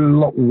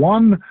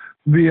won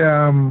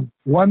the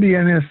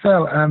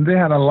NASL, and they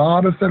had a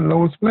lot of St.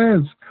 Louis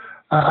players.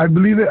 I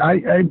believe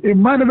it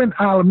might have been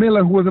Al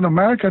Miller, who was an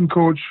American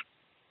coach,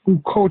 who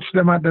coached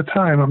them at the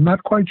time. I'm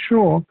not quite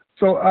sure.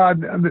 So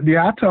the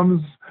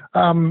Atoms,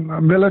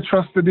 Miller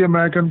trusted the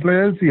American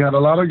players. He had a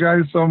lot of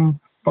guys from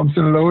St.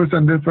 Louis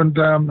and different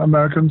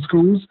American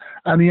schools,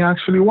 and he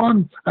actually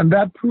won. And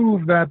that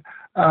proved that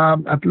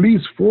at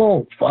least 4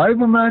 or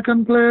 5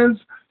 American players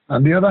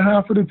and the other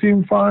half of the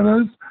team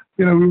foreigners,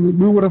 we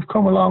would have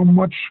come along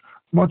much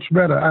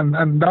better.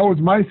 And that was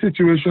my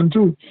situation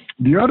too.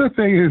 The other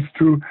thing is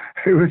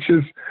which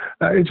is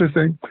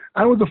interesting,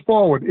 I was a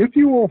forward. If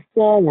you were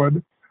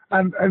forward,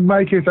 and in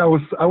my case, I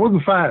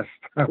wasn't fast.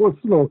 I was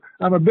slow.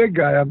 I'm a big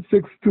guy. I'm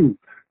 6'2",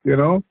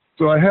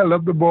 so I held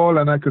up the ball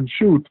and I could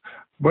shoot.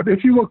 But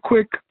if you were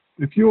quick,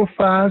 if you were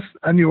fast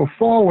and you were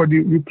forward,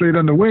 you played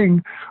on the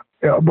wing.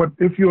 But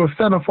if you're a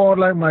center forward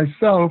like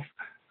myself,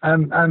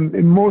 and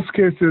in most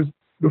cases,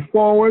 the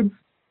forwards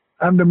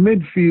and the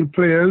midfield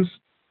players,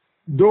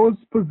 those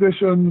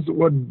positions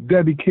were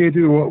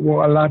dedicated,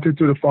 were allotted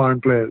to the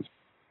foreign players.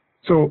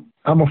 So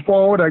I'm a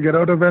forward. I get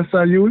out of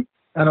SIU,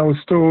 and I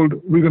was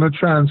told, we're going to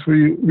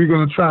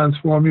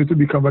transform you to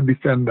become a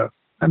defender.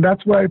 And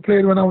that's why I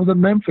played when I was at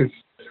Memphis.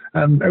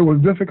 And it was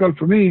difficult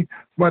for me,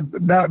 but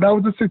that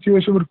was the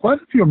situation with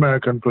quite a few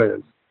American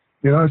players.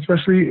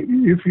 Especially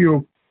if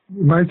in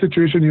my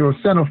situation, you're a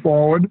center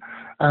forward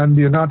and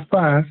you're not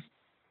fast.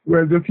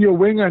 Whereas if you're a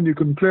winger and you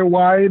can play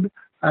wide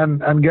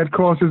and get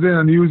crosses in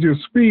and use your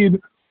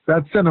speed,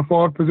 that center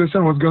forward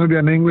position was going to be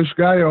an English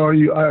guy or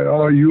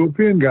a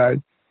European guy.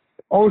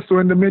 Also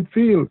in the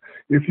midfield,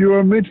 if you're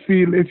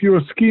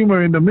a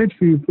schemer in the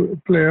midfield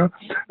player,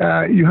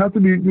 you have to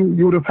be.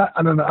 You would have had,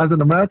 as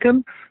an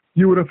American,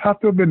 you would have had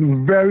to have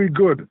been very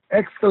good,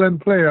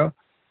 excellent player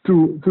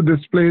to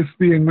displace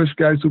the English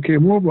guys who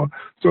came over.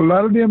 So a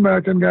lot of the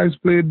American guys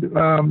played.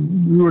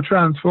 We were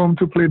transformed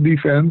to play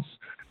defense,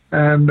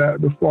 and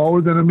the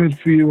forwards and the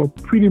midfield were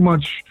pretty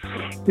much,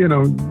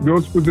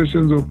 those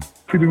positions were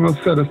pretty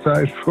much set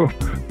aside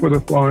for the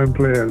foreign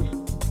players.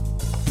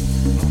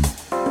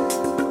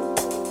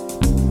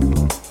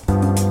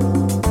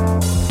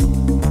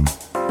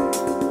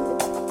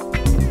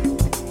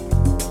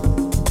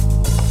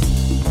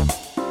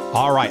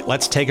 All right,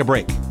 let's take a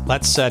break.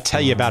 Let's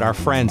tell you about our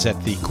friends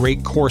at the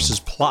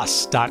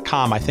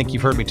GreatCoursesPlus.com. I think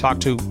you've heard me talk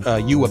to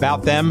you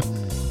about them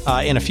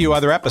in a few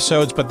other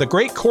episodes, but the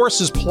Great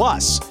Courses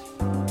Plus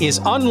is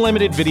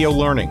unlimited video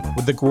learning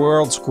with the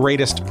world's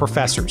greatest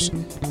professors.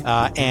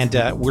 And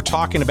we're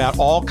talking about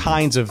all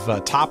kinds of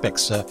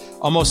topics,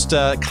 almost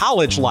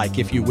college-like,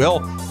 if you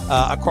will,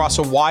 across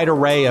a wide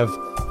array of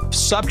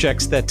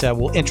subjects that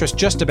will interest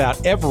just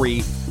about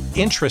every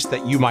interest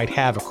that you might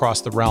have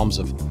across the realms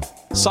of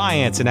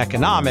science and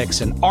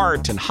economics and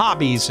art and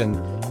hobbies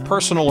and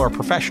personal or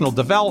professional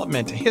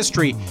development,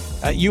 history,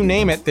 you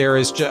name it. There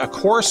is a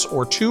course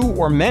or two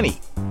or many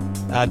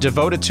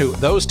devoted to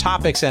those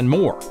topics and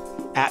more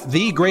at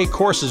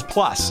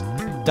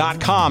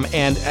thegreatcoursesplus.com.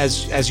 And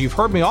as you've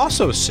heard me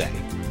also say,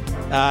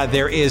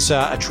 there is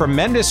a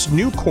tremendous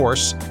new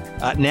course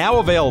now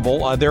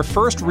available, their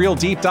first real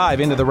deep dive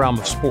into the realm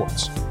of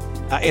sports.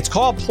 It's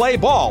called Play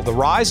Ball, The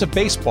Rise of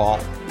Baseball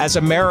as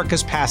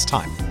America's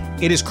Pastime.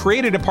 It is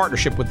created in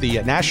partnership with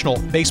the National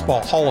Baseball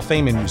Hall of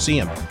Fame and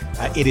Museum.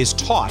 It is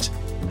taught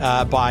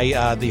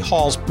by the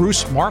Hall's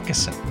Bruce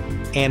Markison,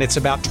 and it's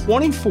about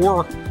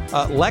 24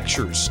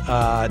 lectures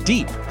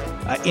deep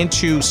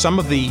into some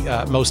of the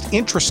most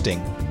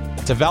interesting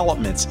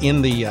developments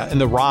in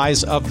the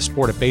rise of the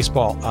sport of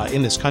baseball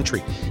in this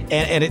country.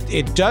 And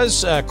it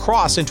does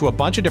cross into a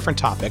bunch of different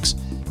topics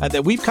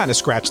that we've kind of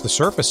scratched the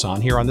surface on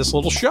here on this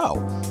little show.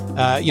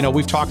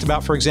 We've talked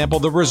about, for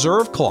example, the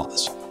reserve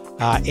clause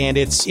and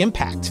its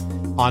impact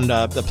on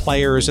the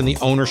players and the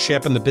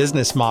ownership and the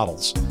business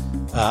models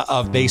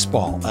of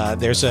baseball.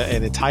 There's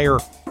an entire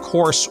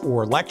course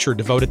or lecture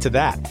devoted to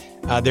that.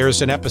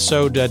 There's an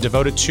episode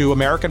devoted to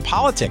American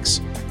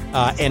politics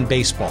and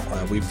baseball.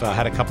 We've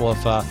had a couple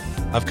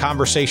of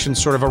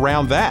conversations sort of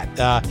around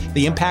that.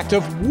 The impact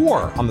of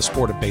war on the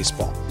sport of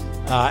baseball.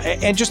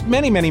 And just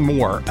many, many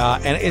more.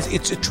 And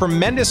it's a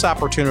tremendous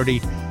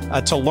opportunity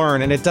to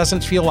learn, and it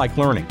doesn't feel like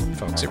learning,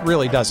 folks. It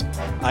really doesn't.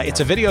 It's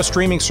a video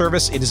streaming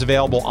service. It is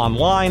available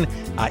online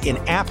in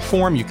app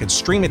form. You can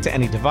stream it to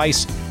any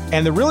device.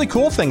 And the really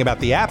cool thing about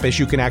the app is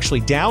you can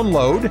actually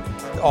download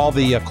all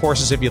the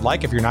courses if you'd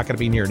like, if you're not going to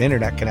be near an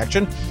internet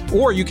connection,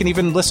 or you can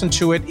even listen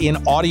to it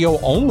in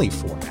audio-only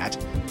format.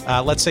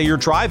 Let's say you're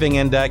driving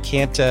and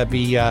can't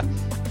be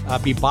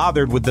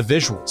bothered with the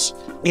visuals.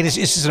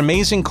 It's an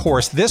amazing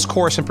course. This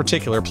course in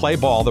particular, Play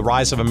Ball, The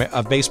Rise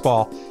of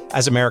Baseball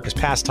as America's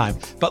Pastime,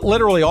 but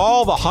literally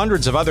all the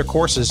hundreds of other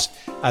courses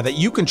that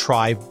you can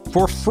try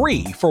for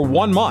free for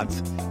 1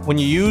 month when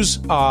you use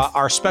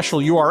our special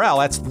URL.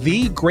 That's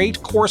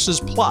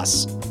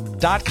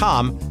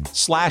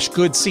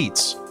thegreatcoursesplus.com/good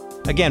seats.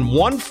 Again,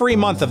 1 free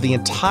month of the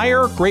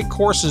entire Great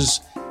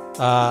Courses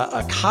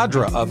a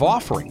cadre of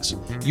offerings.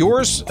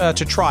 Yours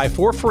to try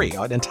for free,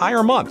 an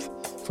entire month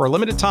for a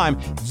limited time,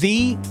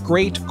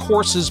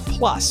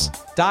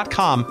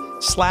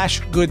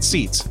 thegreatcoursesplus.com/good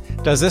seats.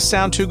 Does this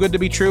sound too good to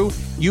be true?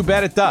 You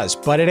bet it does,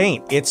 but it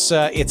ain't. It's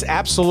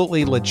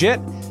absolutely legit.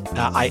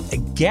 I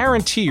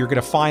guarantee you're going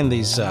to find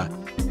these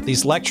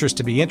lectures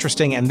to be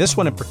interesting, and this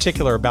one in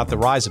particular about the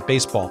rise of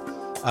baseball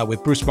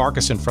with Bruce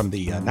Markuson from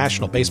the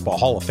National Baseball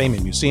Hall of Fame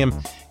and Museum.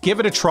 Give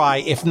it a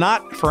try. If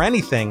not for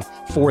anything,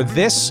 for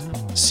this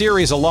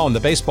series alone, the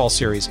baseball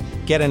series,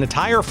 get an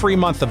entire free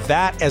month of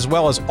that as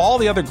well as all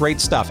the other great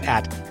stuff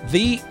at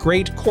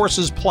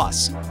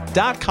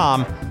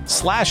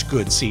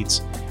thegreatcoursesplus.com/good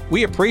seats.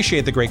 We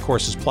appreciate the Great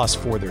Courses Plus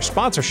for their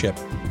sponsorship,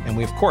 and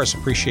we, of course,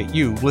 appreciate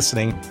you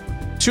listening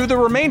to the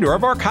remainder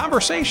of our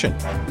conversation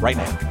right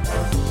now.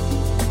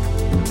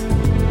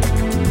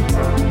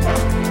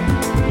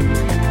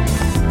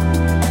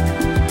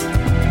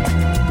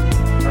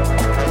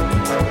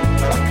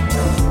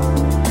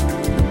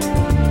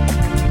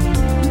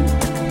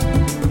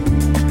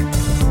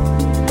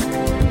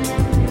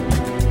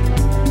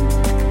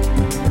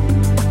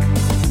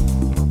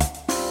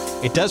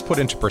 It does put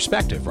into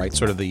perspective, right?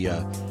 Sort of the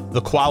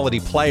quality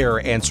player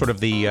and sort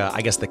of the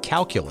I guess the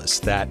calculus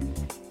that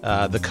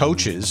the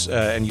coaches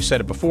and you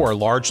said it before,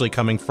 largely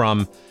coming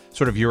from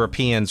sort of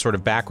European sort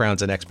of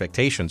backgrounds and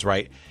expectations,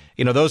 right?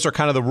 You know, those are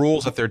kind of the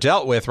rules that they're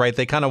dealt with, right?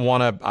 They kind of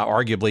want to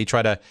arguably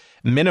try to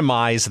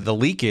minimize the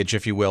leakage,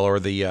 if you will, or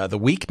the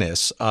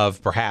weakness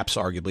of perhaps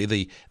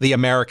arguably the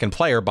American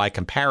player by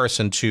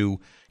comparison to,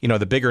 you know,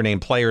 the bigger name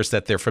players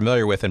that they're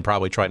familiar with and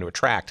probably trying to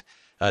attract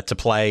to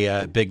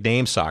play big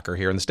name soccer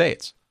here in the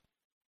States.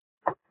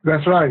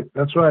 That's right.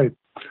 That's right.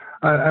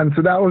 And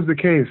so that was the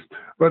case.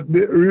 But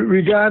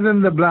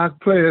regarding the black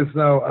players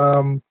now,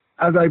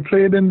 as I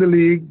played in the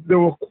league, there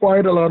were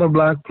quite a lot of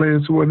black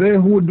players who were there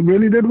who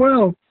really did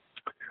well.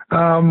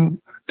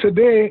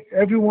 Today,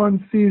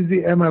 everyone sees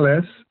the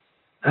MLS,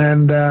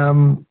 and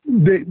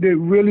they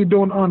really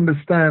don't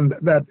understand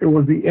that it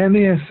was the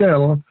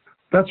NASL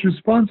that's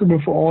responsible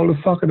for all the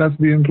soccer that's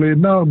being played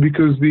now,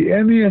 because the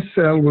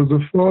NASL was the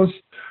first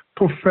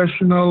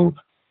professional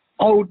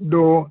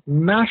outdoor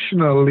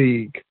national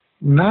league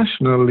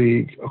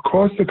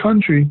across the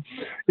country,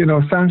 you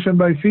know, sanctioned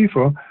by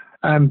FIFA.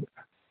 And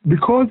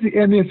because the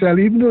NASL,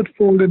 even though it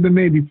folded in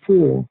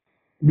 '84,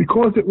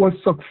 because it was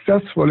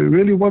successful, it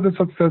really was a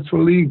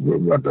successful league.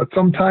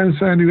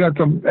 Sometimes when you had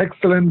some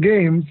excellent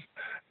games,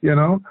 you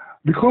know,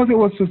 because it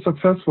was so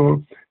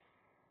successful,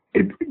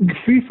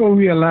 FIFA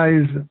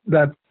realized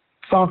that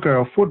soccer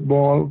or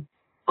football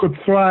could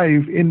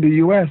thrive in the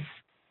U.S.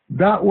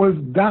 That was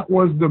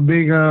the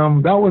big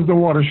that was the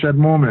watershed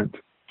moment.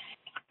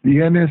 The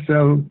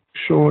NASL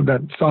showed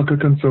that soccer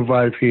can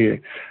survive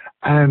here,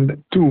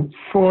 and to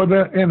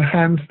further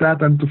enhance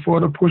that and to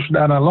further push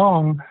that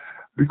along,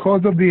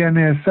 because of the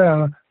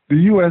NASL, the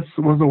U.S.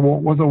 was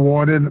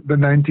awarded the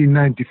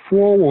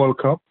 1994 World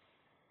Cup,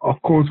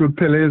 of course, with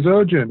Pelé's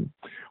urging.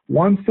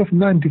 Once the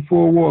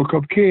 94 World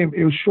Cup came,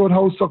 it showed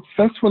how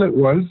successful it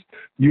was.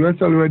 The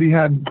U.S. already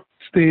had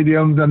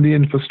stadiums and the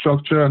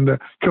infrastructure and the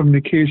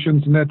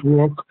communications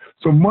network,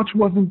 so much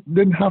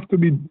didn't have to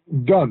be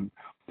done.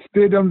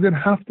 Stadiums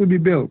didn't have to be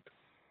built.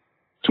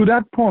 To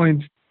that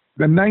point,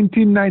 the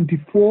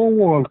 1994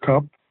 World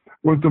Cup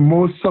was the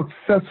most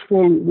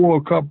successful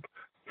World Cup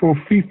for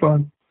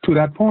FIFA to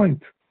that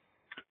point.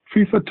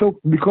 FIFA took,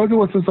 because it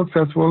was so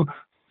successful,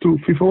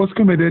 FIFA was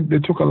committed. They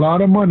took a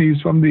lot of monies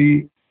from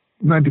the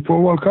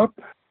 94 World Cup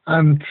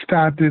and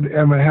started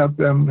help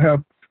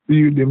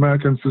the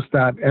Americans to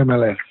start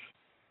MLS.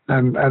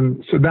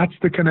 And so that's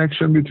the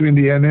connection between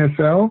the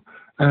NASL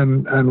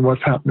and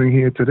what's happening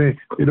here today.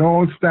 It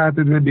all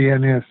started with the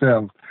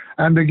NASL.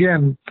 And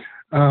again,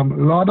 a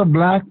lot of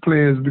black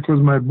players, because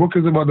my book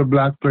is about the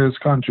black players'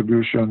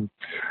 contribution,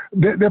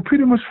 they're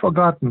pretty much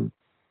forgotten.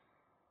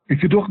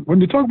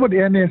 When you talk about the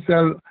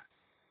NASL,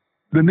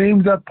 the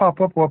names that pop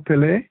up are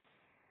Pelé,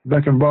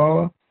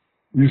 Beckenbauer,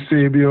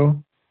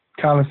 Eusebio,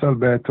 Carlos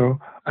Alberto,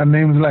 and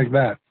names like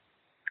that.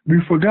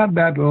 We forgot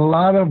that a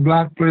lot of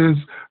black players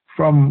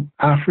from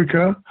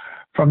Africa,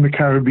 from the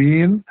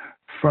Caribbean,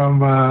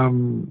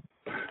 some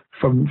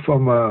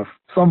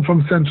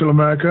from Central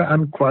America,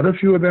 and quite a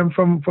few of them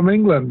from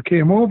England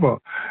came over.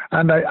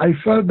 And I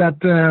felt that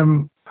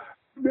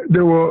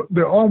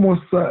they're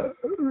almost the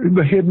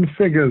hidden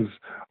figures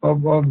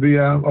of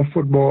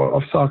football,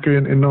 of soccer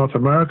in North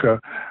America.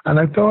 And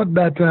I thought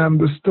that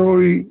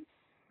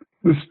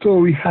the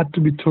story had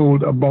to be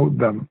told about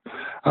them.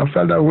 I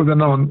felt that was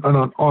an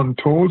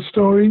untold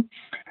story.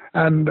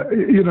 And,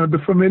 you know, the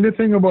familiar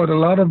thing about a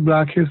lot of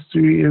black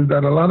history is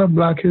that a lot of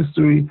black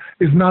history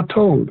is not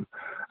told.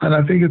 And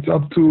I think it's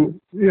up to,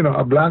 you know,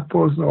 a black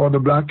person or the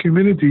black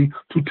community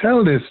to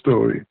tell their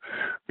story.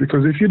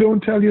 Because if you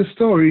don't tell your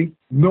story,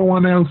 no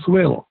one else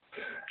will.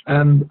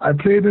 And I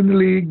played in the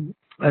league.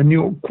 I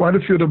knew quite a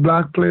few of the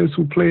black players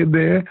who played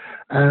there,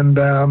 and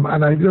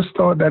I just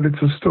thought that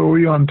it's a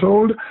story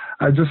untold.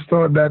 I just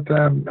thought that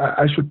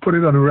I should put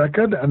it on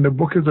record, and the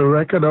book is a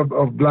record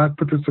of black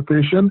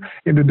participation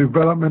in the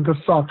development of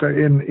soccer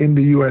in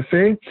the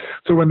USA.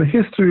 So when the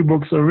history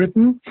books are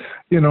written,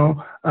 the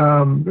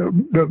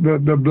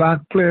black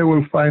player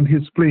will find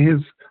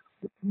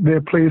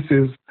their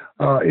places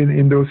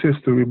in those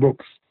history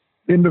books.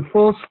 In the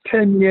first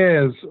 10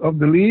 years of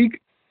the league,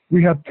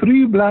 we had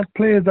 3 black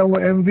players that were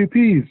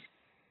MVPs.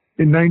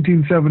 In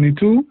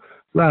 1972,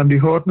 Randy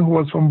Horton, who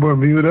was from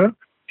Bermuda,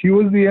 he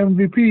was the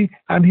MVP,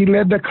 and he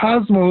led the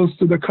Cosmos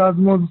to the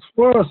Cosmos'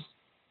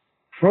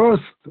 first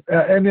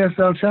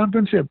NASL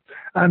championship.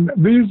 And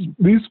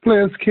these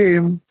players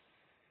came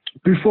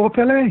before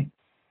Pelé.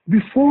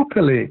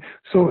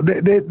 So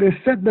they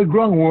set the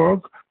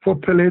groundwork for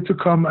Pelé to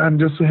come and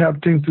just to have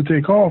things to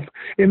take off.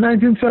 In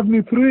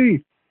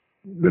 1973,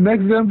 the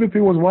next MVP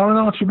was Warren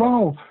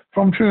Archibald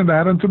from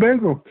Trinidad and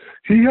Tobago.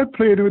 He had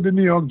played with the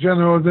New York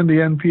Generals in the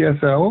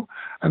NPSL,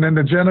 and then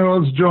the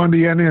Generals joined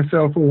the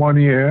NASL for 1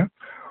 year.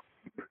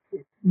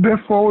 They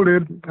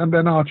folded, and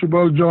then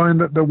Archibald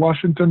joined the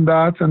Washington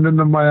Darts and then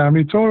the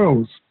Miami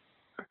Toros.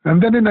 And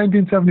then in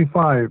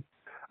 1975,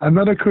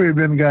 another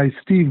Caribbean guy,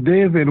 Steve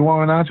David,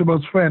 Warren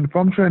Archibald's friend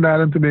from Trinidad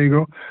and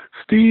Tobago.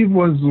 Steve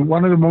was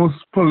one of the most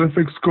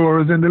prolific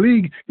scorers in the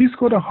league. He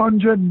scored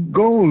 100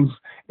 goals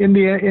in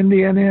the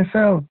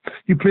NASL.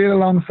 He played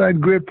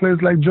alongside great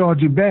players like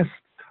Georgie Best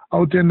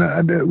out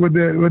with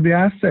the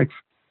Aztecs.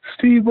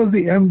 Steve was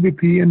the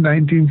MVP in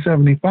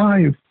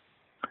 1975.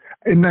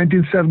 In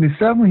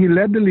 1977, he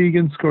led the league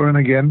in scoring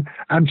again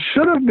and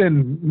should have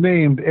been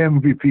named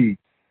MVP.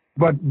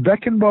 But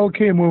Beckenbauer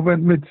came over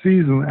at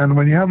mid-season, and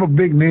when you have a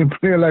big-name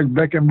player like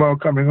Beckenbauer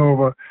coming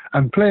over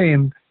and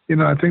playing,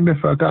 I think they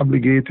felt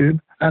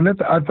obligated. And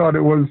I thought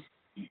it was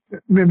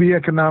maybe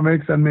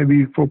economics and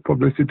maybe for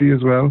publicity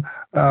as well.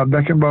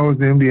 Beckenbauer was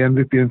named the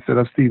MVP instead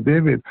of Steve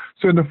David.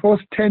 So in the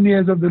first 10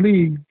 years of the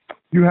league,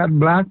 you had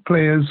black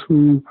players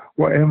who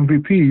were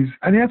MVPs,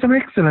 and you had some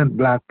excellent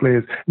black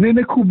players.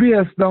 Nene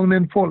Kubias down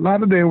in Fort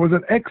Lauderdale was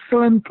an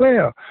excellent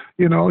player.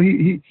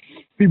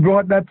 He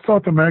brought that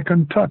South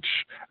American touch.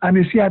 And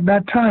you see, at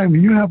that time,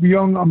 you have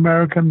young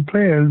American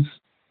players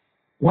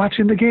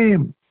watching the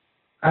game.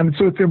 And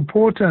so it's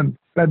important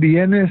that the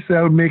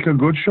NASL make a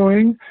good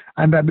showing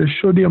and that they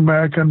show the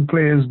American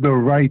players the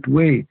right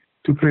way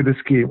to play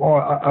this game,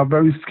 or a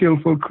very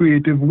skillful,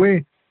 creative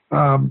way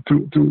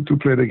to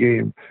play the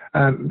game.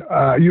 And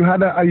you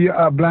had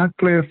a black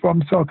player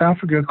from South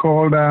Africa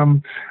called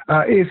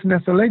Ace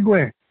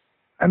Nesalegwe,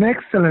 an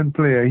excellent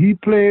player. He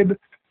played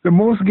the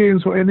most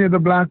games for any of the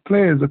black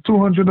players, the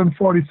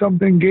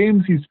 240-something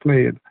games he's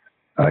played.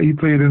 He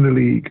played in the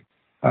league.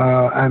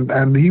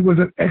 And he was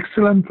an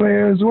excellent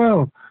player as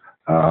well.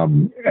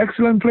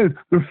 Excellent player.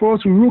 The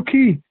first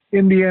rookie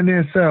in the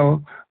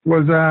NASL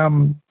was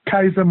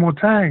Kaiser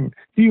Motang.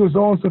 He was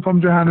also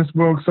from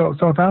Johannesburg,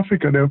 South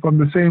Africa. They were from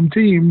the same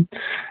team.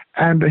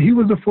 And he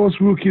was the first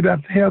rookie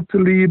that helped to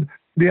lead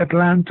the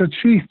Atlanta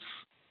Chiefs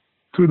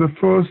to the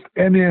first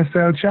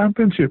NASL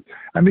championship.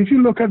 And if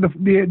you look at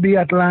the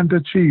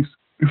Atlanta Chiefs,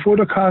 before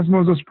the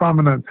Cosmos was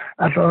prominent,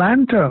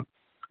 Atlanta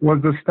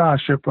was the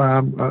starship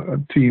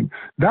team.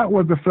 That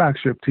was the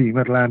flagship team,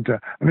 Atlanta.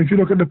 And if you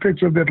look at the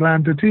picture of the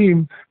Atlanta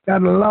team, they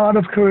had a lot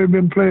of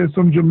Caribbean players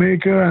from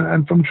Jamaica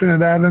and from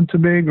Trinidad and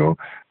Tobago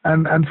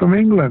and from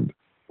England.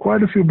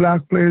 Quite a few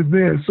black players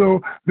there.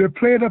 So they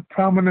played a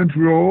prominent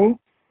role.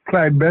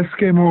 Clyde Best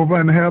came over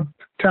and helped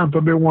Tampa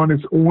Bay won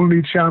its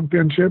only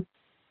championship.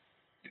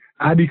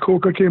 Adi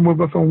Coker came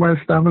over from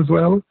West Ham as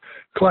well.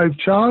 Clive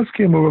Charles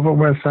came over from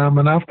West Ham,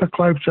 and after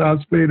Clive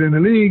Charles played in the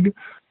league,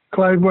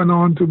 Clive went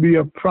on to be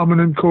a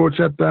prominent coach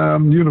at the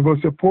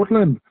University of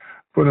Portland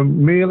for the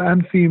male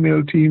and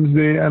female teams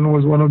there and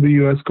was one of the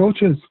U.S.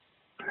 coaches.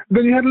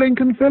 Then you had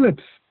Lincoln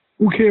Phillips,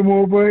 who came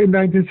over in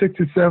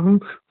 1967,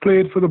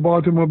 played for the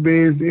Baltimore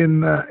Bays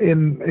with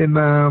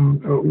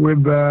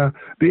the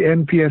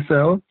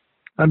NPSL,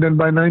 and then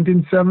by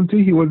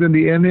 1970 he was in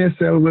the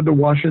NASL with the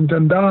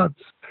Washington Darts.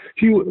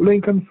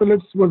 Lincoln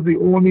Phillips was the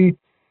only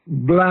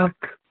black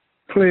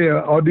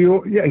player, he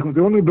was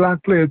the only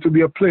black player to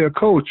be a player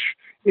coach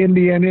in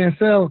the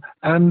NASL,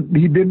 and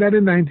he did that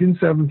in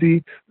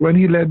 1970 when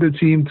he led the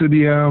team to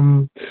the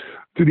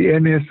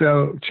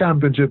NASL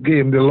championship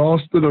game. They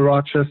lost to the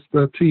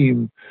Rochester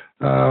team,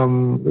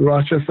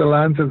 Rochester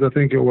Lancers, I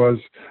think it was,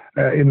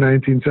 in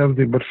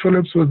 1970. But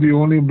Phillips was the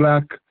only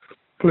black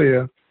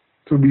player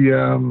to be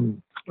a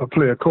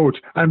player coach.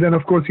 And then,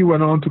 of course, he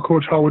went on to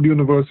coach Howard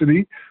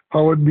University.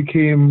 Howard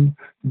became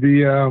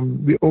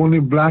the only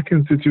black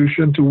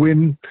institution to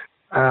win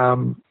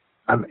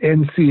an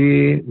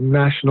NCAA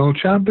national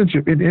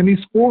championship in any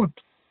sport,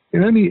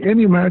 in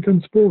any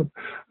American sport.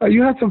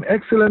 You had some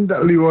excellent,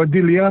 Leroy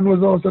DeLeon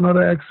was also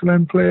another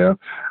excellent player.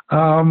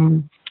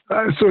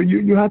 So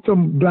you had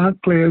some black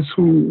players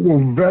who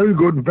were very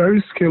good,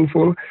 very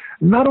skillful.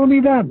 Not only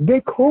that,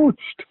 they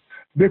coached.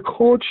 They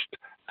coached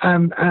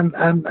and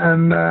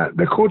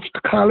they coached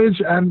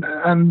college and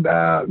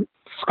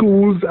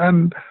schools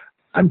and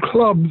and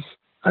clubs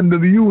and the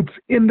youths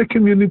in the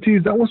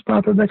communities. That was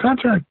part of their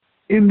contract,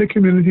 in the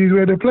communities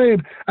where they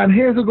played. And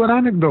here's a good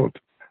anecdote.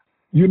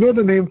 You know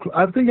the name,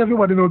 I think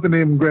everybody knows the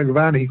name Greg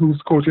Vanney,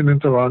 who's coaching in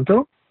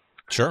Toronto.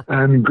 Sure.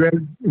 And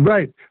Greg,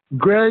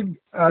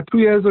 2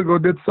 years ago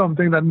did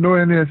something that no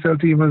NASL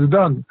team has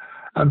done,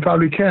 and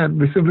probably can't,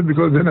 simply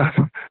because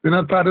they're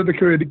not part of the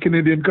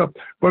Canadian Cup.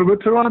 But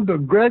with Toronto,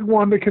 Greg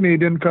won the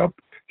Canadian Cup,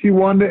 he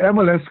won the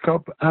MLS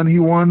Cup, and he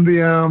won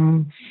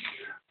the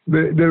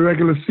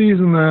regular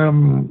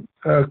season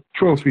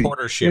trophy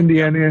in the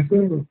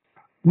NASL.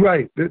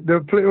 Right.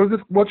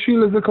 What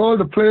shield is it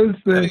called? The players.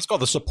 I think it's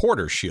called the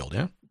Supporters Shield.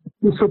 Yeah.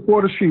 The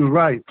Supporters Shield.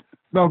 Right.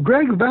 Now,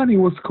 Greg Vanney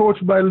was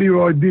coached by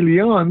Leroy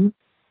DeLeon,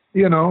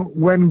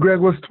 when Greg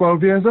was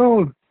 12 years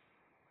old.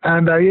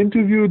 And I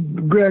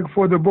interviewed Greg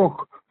for the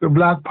book, The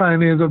Black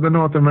Pioneers of the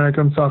North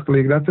American Soccer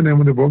League. That's the name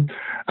of the book.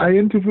 I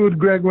interviewed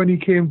Greg when he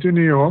came to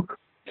New York.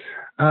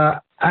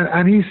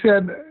 And he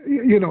said,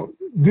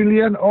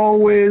 DeLeon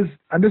always,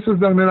 and this was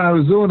down in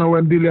Arizona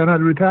when DeLeon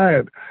had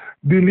retired,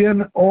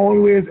 DeLeon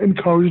always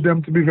encouraged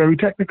them to be very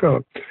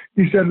technical.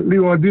 He said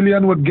Leroy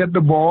DeLeon would get the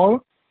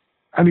ball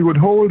and he would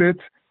hold it,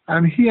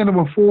 and he and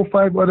about 4 or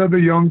 5 other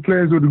young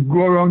players would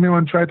go around him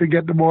and try to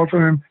get the ball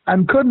from him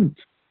and couldn't.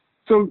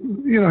 So,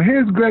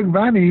 here's Greg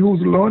Vanney,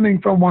 who's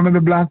learning from one of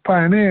the Black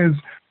Pioneers,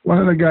 one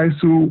of the guys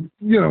who,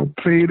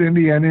 played in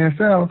the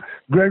NASL.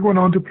 Greg went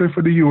on to play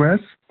for the U.S.,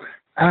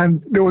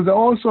 and there was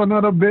also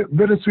another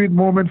bittersweet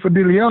moment for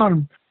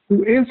DeLeon,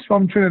 who is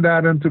from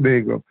Trinidad and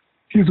Tobago.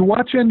 He's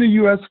watching the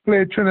U.S.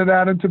 play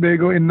Trinidad and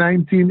Tobago in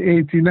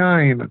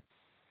 1989.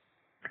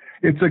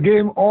 It's a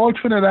game all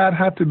Trinidad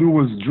had to do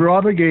was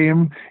draw the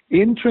game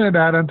in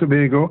Trinidad and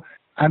Tobago,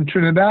 and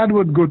Trinidad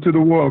would go to the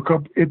World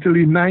Cup,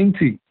 Italia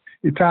 90.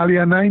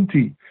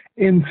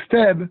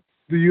 Instead,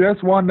 the U.S.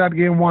 won that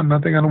game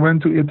 1-0 and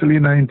went to Italy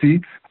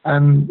 90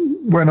 and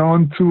went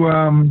on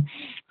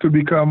to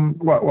become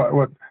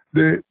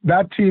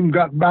that team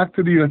got back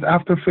to the U.S.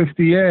 after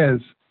 50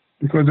 years.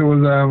 Because it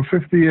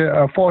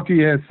was 40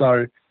 years,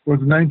 sorry. It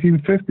was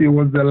 1950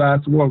 was the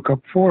last World Cup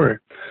for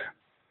it.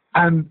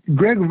 And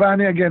Greg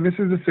Vanney, again, this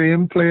is the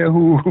same player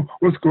who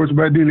was coached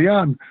by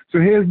DeLeon. So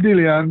here's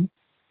DeLeon.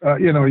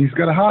 He's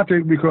got a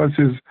heartache because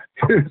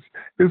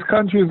his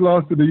country has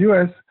lost to the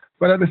U.S.,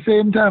 but at the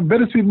same time,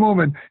 bittersweet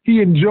moment,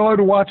 he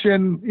enjoyed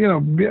watching,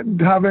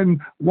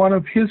 having one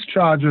of his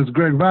chargers,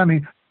 Greg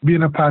Vanney,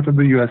 being a part of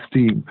the U.S.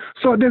 team.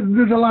 So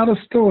there's a lot of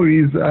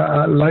stories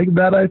like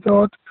that, I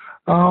thought.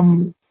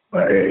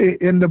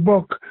 In the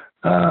book,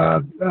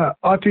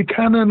 Artie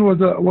Cannon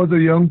was a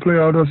young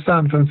player out of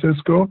San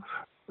Francisco,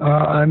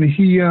 and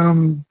he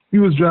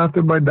was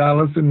drafted by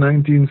Dallas in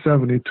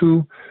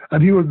 1972,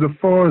 and he was the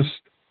first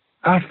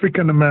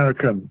African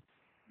American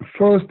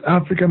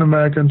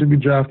to be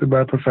drafted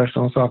by a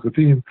professional soccer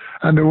team,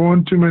 and there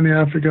weren't too many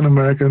African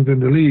Americans in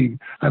the league.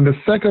 And the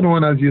second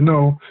one, as you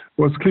know,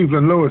 was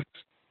Cleveland Lewis,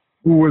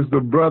 who was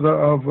the brother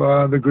of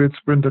the great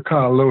sprinter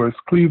Carl Lewis.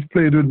 Cleve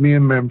played with me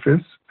in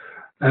Memphis.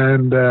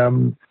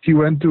 And he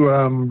went to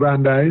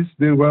Brandeis,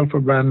 did well for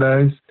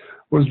Brandeis,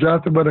 was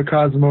drafted by the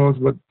Cosmos,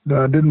 but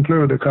didn't play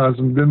with the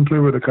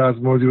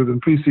Cosmos. He was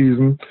in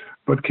preseason,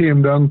 but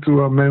came down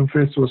to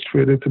Memphis, was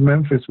traded to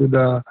Memphis with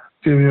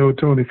Samuel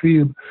Tony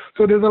Field.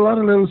 So there's a lot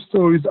of little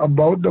stories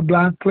about the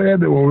black player.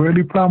 They were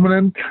really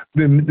prominent.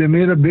 They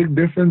made a big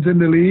difference in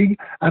the league.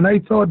 And I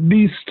thought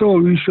these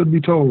stories should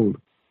be told.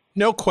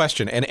 No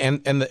question.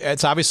 And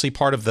it's obviously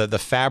part of the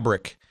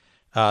fabric,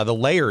 the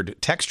layered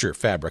texture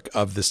fabric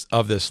of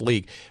this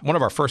league. One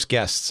of our first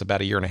guests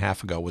about a year and a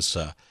half ago was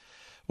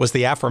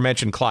the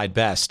aforementioned Clyde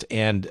Best,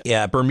 and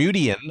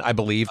Bermudian, I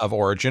believe, of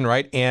origin,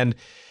 right? And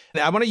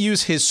I want to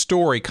use his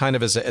story kind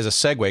of as a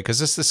segue, because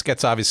this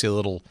gets obviously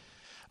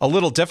a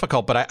little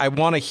difficult, but I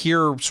want to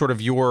hear sort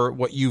of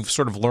what you've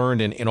sort of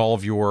learned in all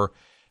of your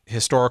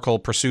historical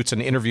pursuits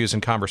and interviews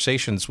and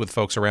conversations with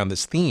folks around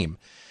this theme.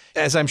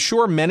 As I'm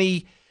sure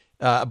many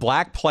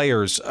black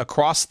players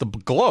across the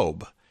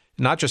globe,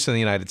 not just in the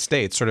United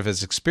States, sort of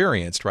has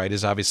experienced, right,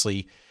 is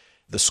obviously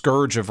the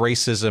scourge of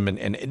racism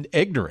and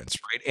ignorance,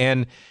 right?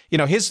 And,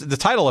 the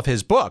title of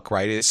his book,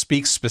 right, it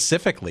speaks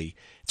specifically,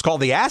 it's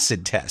called The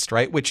Acid Test,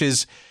 right, which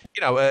is,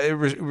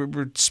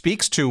 it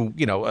speaks to,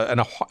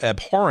 an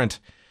abhorrent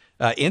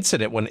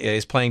incident when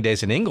his playing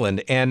days in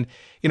England. And,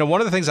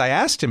 one of the things I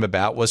asked him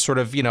about was sort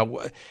of,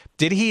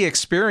 did he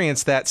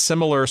experience that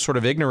similar sort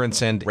of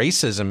ignorance and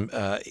racism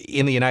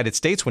in the United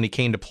States when he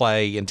came to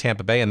play in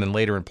Tampa Bay and then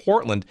later in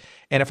Portland?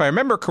 And if I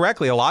remember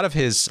correctly, a lot of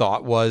his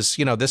thought was,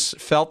 this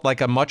felt like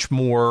a much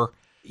more,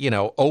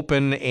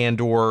 open and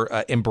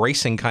or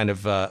embracing kind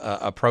of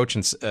approach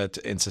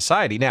in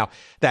society. Now,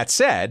 that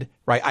said,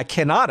 right, I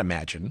cannot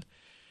imagine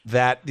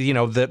that,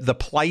 the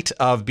plight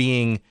of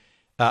being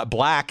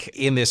black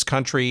in this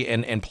country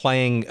and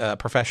playing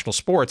professional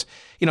sports,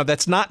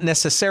 that's not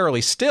necessarily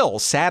still,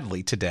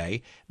 sadly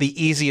today,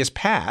 the easiest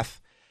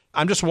path.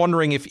 I'm just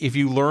wondering if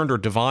you learned or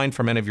divined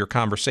from any of your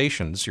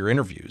conversations, your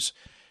interviews,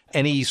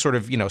 any sort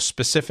of,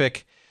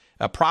 specific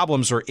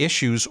problems or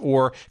issues,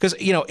 or because,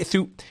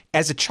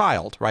 as a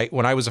child, right,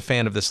 when I was a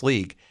fan of this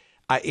league,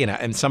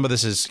 and some of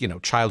this is,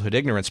 childhood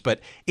ignorance, but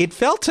it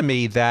felt to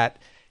me that,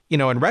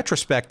 in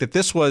retrospect, that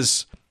this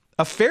was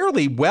a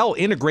fairly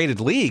well-integrated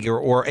league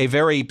or a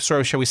very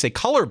sort of, shall we say,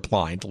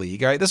 colorblind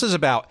league. Right? This is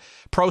about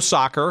pro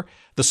soccer,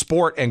 the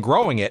sport, and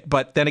growing it.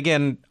 But then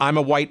again, I'm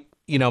a white,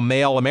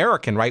 male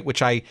American, right?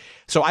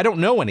 So I don't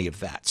know any of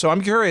that. So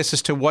I'm curious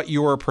as to what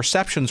your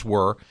perceptions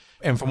were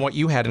and from what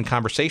you had in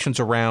conversations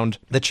around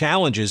the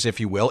challenges, if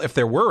you will, if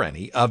there were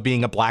any, of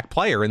being a black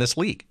player in this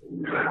league.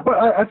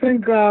 Well, I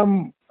think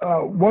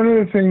one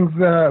of the things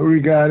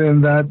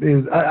regarding that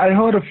is I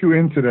heard a few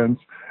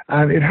incidents,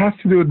 and it has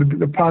to do with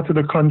the part of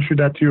the country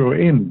that you're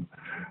in.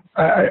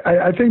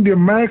 I think the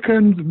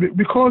Americans,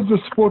 because the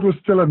sport was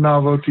still a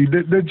novelty,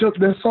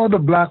 they saw the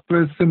black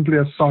players simply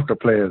as soccer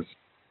players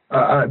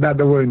that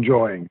they were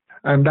enjoying,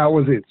 and that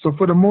was it. So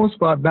for the most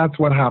part, that's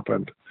what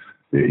happened.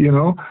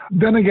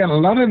 Then again, a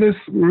lot of this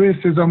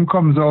racism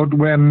comes out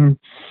when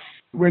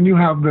you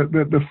have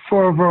the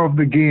fervor of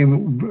the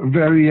game,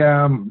 very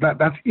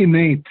that's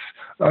innate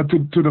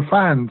to the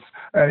fans.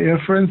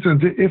 For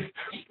instance,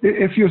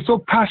 if you're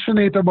so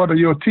passionate about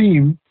your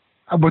team,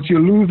 but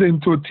you're losing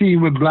to a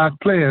team with black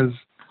players,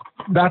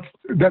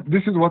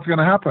 this is what's going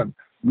to happen.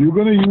 You're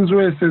going to use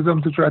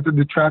racism to try to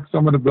detract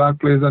some of the black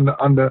players on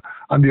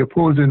the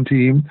opposing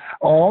team,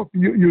 or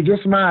you're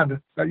just mad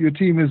that your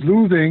team is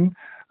losing.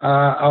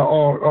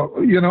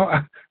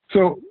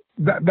 So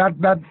that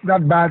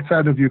bad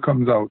side of you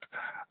comes out.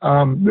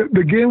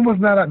 The game was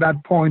not at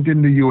that point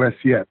in the U.S.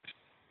 yet,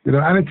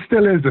 and it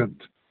still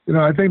isn't.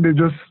 I think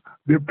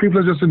people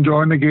are just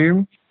enjoying the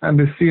game, and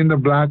they're seeing the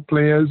black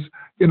players,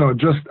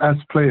 just as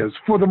players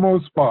for the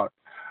most part.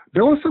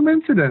 There were some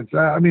incidents.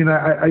 I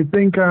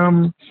think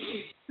down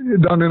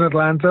in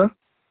Atlanta,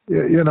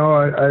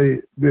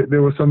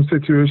 there were some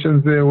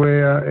situations there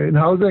where in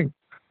housing,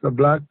 the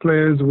black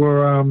players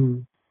were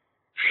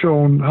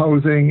shown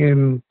housing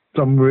in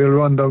some real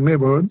rundown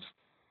neighborhoods,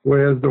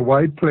 whereas the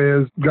white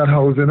players got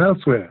housing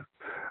elsewhere.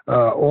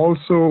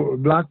 Also,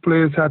 black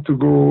players had to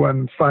go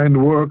and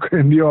find work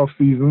in the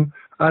off-season,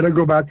 either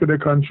go back to their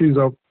countries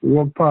or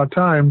work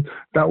part-time.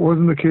 That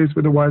wasn't the case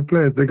with the white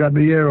players. They got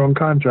the year-round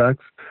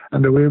contracts,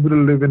 and they were able to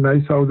live in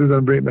nice houses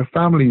and bring their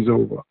families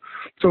over.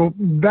 So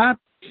that,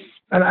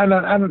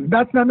 and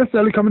that's not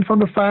necessarily coming from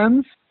the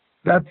fans.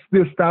 That's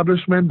the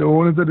establishment, the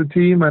owners of the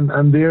team,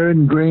 and they're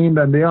ingrained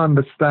and they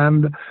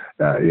understand,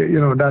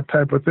 that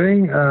type of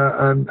thing,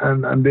 and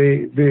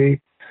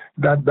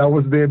that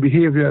was their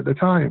behavior at the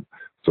time.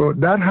 So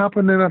that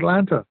happened in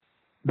Atlanta.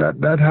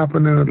 That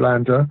happened in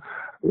Atlanta,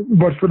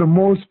 but for the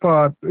most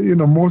part,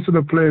 most of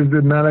the players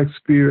did not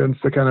experience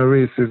the kind of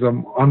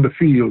racism on the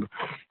field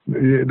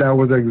that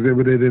was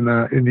exhibited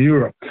in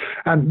Europe.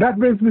 And that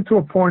brings me to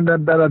a point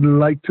that I'd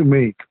like to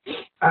make.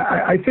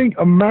 I think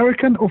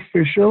American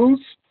officials,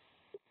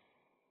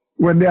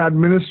 when they're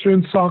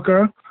administering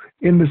soccer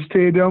in the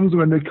stadiums,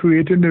 when they're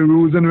creating the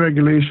rules and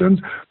regulations,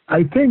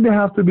 I think they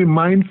have to be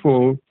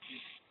mindful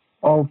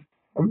of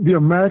the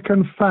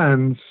American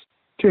fans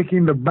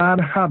taking the bad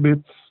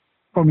habits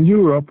from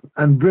Europe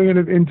and bringing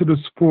it into the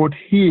sport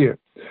here.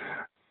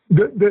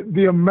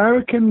 The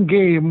American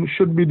game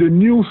should be the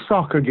new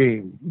soccer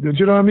game. Do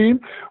you know what I mean?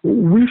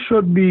 We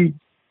should be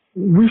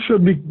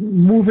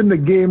moving the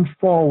game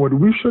forward.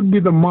 We should be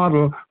the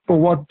model for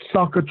what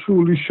soccer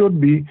truly should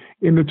be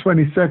in the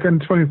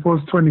 21st,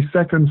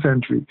 22nd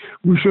century.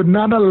 We should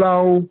not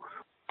allow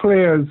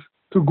players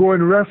to go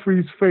in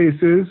referees'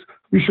 faces.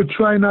 We should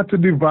try not to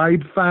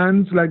divide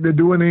fans like they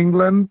do in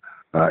England,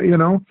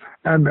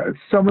 and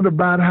some of the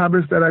bad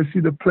habits that I see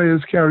the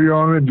players carry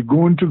on with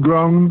going to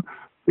ground,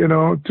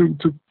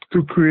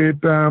 to create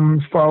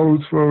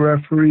fouls for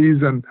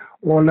referees and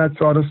all that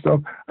sort of stuff.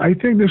 I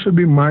think they should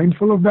be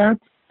mindful of that,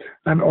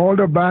 and all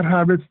the bad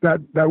habits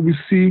that we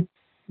see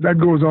that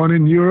goes on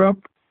in Europe.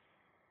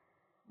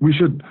 We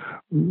should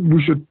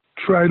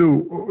try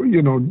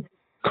to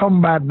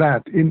combat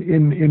that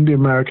in the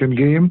American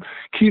game.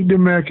 Keep the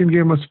American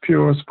game as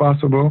pure as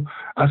possible,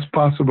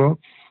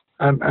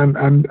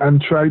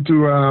 and try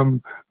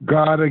to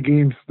guard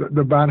against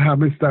the bad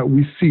habits that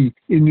we see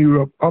in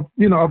Europe up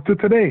to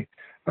today.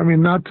 I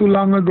mean, not too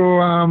long ago,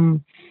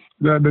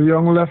 the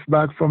young left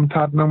back from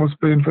Tottenham was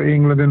playing for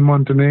England in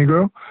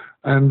Montenegro,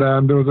 and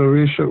there was a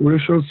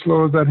racial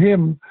slurs at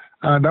him.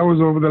 That was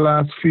over the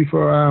last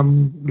FIFA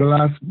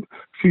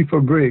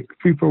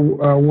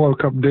World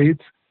Cup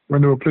dates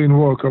when they were playing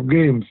World Cup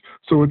games.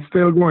 So it's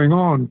still going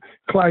on.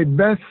 Clyde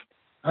Best,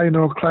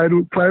 Clyde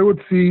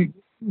would see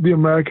the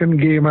American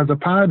game as a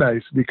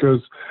paradise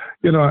because,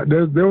 there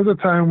was a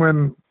time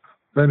when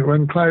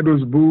Clyde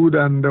was booed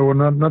and there were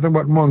nothing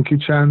but monkey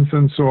chants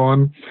and so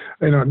on.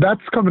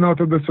 That's coming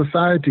out of the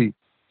society,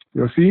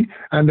 you see?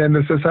 And then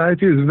the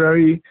society is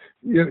very,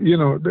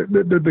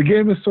 the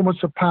game is so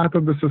much a part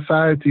of the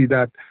society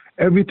that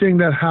everything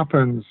that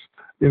happens,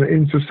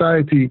 in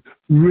society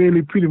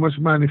really pretty much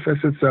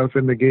manifests itself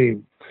in the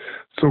game.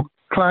 So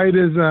Clyde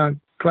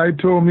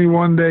told me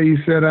one day, he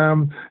said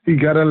he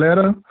got a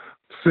letter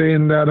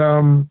saying that,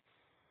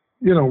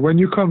 when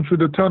you come through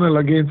the tunnel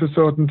against a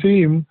certain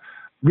team,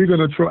 we're going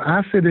to throw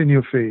acid in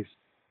your face.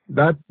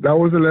 That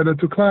was a letter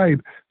to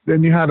Clyde.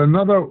 Then you had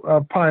another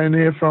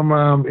pioneer from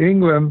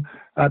England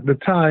at the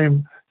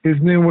time. His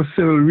name was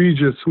Cyril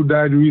Regis, who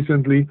died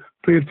recently,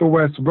 played for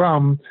West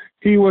Brom.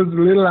 He was a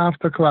little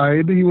after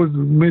Clyde. He was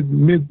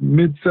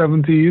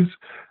mid-70s.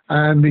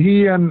 And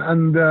he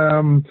and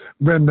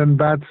Brendan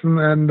Batson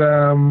and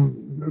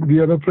the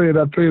other player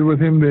that played with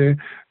him,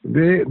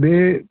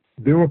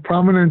 they were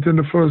prominent in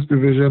the first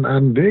division,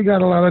 and they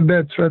got a lot of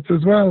death threats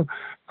as well.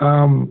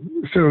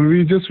 Cyril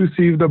Regis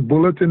received a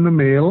bullet in the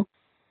mail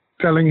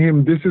telling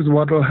him this is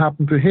what will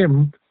happen to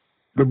him,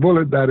 the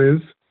bullet that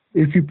is,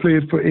 if he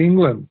played for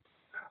England.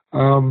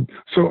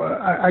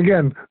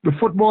 Again, the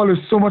football is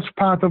so much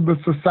part of the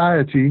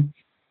society.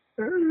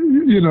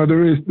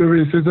 The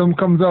racism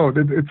comes out.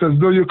 It's as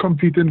though you're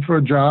competing for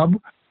a job,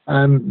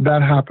 and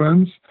that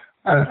happens.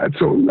 I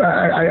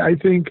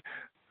think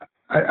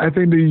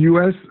the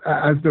U.S.,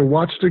 as they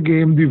watch the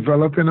game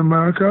develop in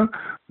America,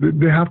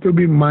 they have to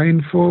be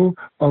mindful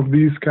of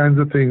these kinds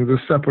of things, the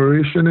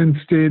separation in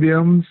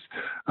stadiums.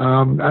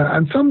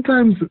 And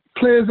sometimes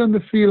players on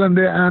the field and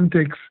their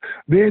antics,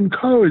 they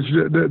encourage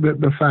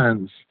the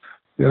fans.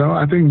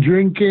 I think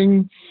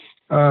drinking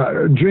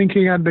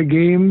at the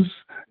games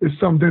is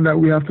something that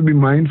we have to be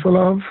mindful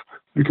of,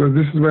 because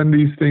this is when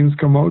these things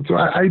come out. So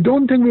I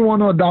don't think we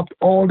want to adopt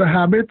all the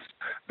habits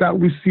that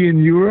we see in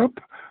Europe,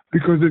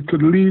 because it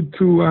could lead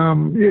to,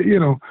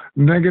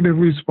 negative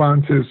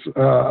responses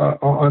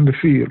on the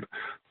field.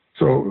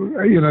 So,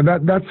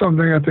 that's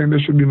something I think they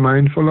should be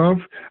mindful of,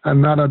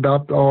 and not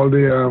adopt all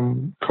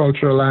the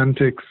cultural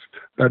antics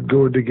that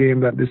go with the game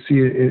that they see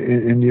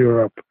in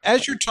Europe.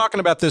 As you're talking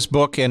about this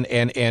book and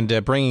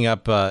bringing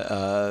up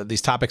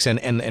these topics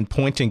and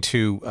pointing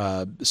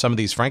to some of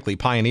these, frankly,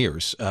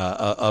 pioneers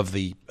of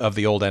the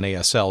old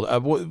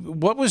NASL,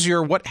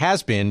 what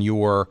has been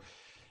your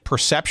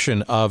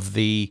perception of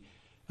the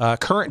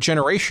current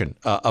generation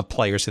of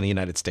players in the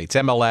United States,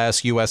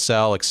 MLS,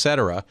 USL, et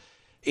cetera,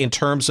 in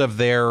terms of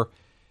their,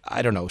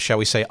 I don't know, shall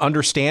we say,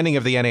 understanding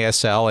of the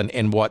NASL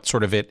and what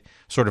sort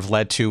of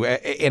led to,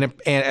 and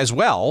as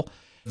well,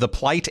 the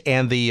plight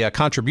and the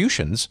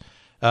contributions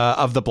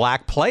of the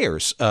black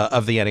players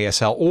of the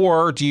NASL?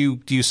 Or do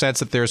you sense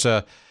that there's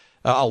a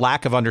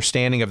lack of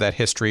understanding of that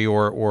history,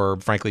 or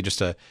frankly,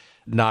 just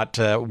not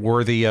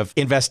worthy of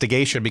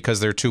investigation because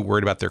they're too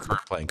worried about their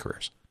current playing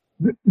careers?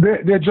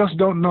 They just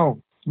don't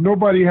know.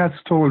 Nobody has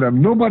told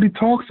them. Nobody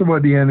talks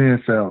about the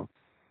NASL.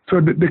 So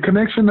the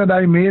connection that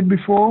I made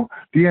before,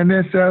 the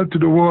NASL to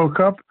the World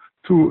Cup,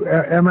 to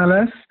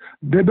MLS,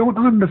 they don't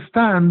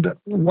understand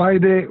why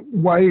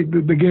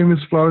the game is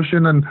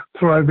flourishing and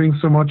thriving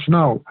so much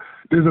now.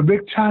 There's a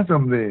big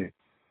chasm there.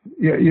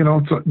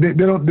 So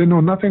they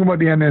know nothing about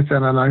the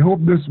NASL, and I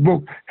hope this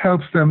book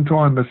helps them to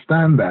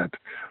understand that.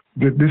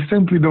 They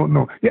simply don't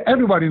know. Yeah,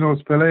 everybody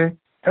knows Pelé,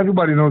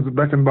 everybody knows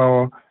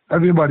Beckenbauer,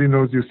 everybody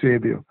knows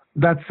Eusebio.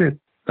 That's it.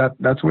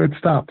 That's where it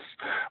stops.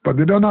 But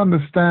they don't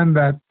understand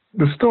that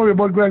the story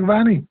about Greg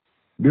Vanney.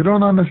 They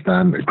don't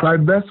understand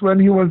Clyde Best when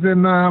he was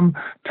in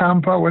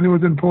Tampa, when he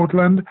was in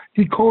Portland.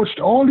 He coached,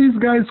 all these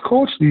guys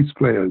coached these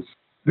players.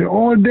 They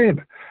all did.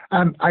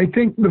 And I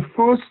think that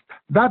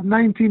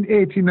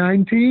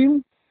 1989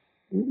 team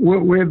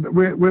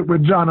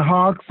with John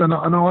Hawks and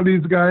all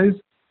these guys,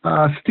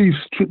 Steve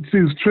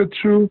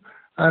Stritchu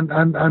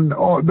and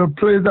all the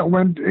players that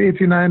went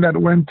 89 that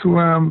went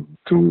to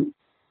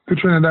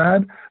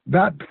Trinidad,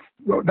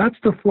 that's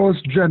the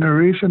first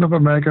generation of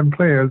American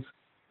players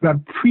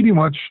that pretty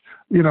much,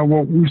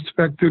 were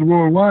respected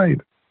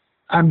worldwide.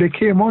 And they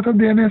came out of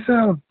the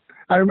NASL.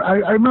 I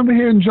remember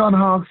hearing John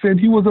Hawks saying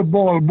he was a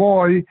ball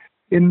boy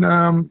in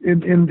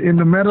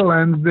the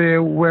Meadowlands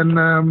there when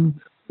the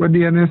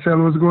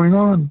NASL was going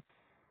on.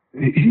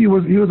 He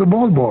was a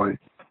ball boy.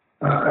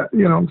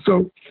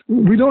 So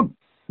we don't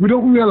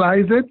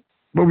realize it,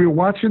 but we're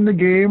watching the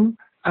game,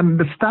 and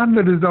the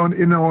standard is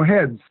in our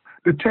heads.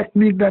 The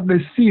technique that they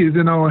see is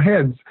in our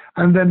heads,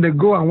 and then they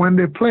go, and when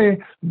they play,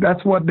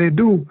 that's what they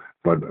do.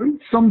 But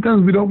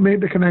sometimes we don't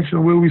make the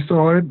connection where we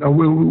saw it or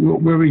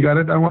where we got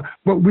it.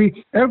 But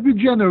every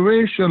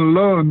generation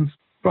learns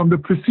from the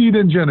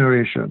preceding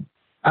generation,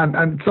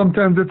 and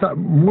sometimes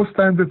most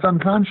times it's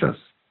unconscious.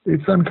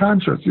 It's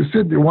unconscious. You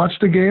sit, you watch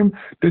the game,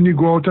 then you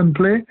go out and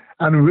play,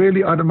 and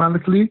really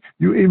automatically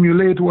you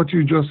emulate what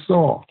you just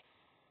saw.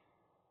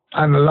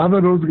 And a lot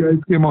of those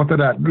guys came out of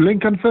that.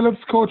 Lincoln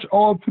Phillips coached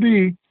all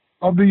three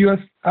of the U.S.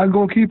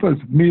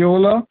 goalkeepers,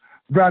 Meola,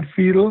 Brad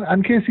Fiedel,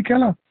 and Casey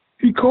Keller.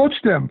 He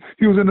coached them.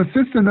 He was an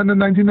assistant in the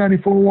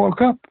 1994 World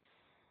Cup,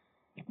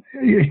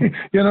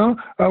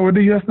 with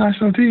the U.S.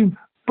 national team.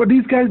 But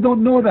these guys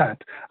don't know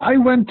that. I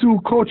went to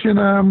coaching,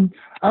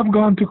 I've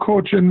gone to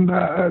coaching,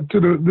 to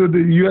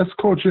the U.S.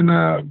 coaching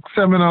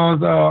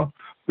seminars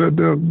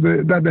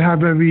that they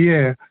have every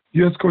year,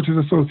 U.S. Coaches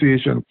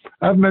Association.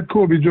 I've met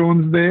Kobe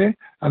Jones there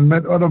and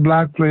met other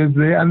black players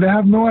there, and they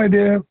have no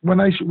idea, when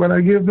I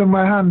give them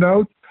my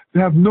handout, they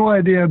have no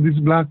idea of these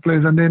black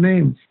players and their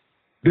names.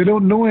 They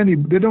don't know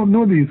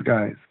these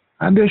guys,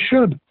 and they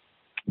should,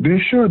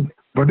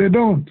 but they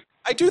don't.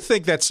 I do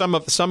think that some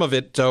of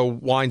it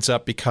winds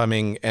up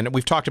becoming, and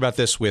we've talked about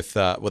this with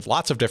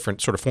lots of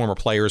different sort of former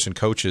players and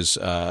coaches,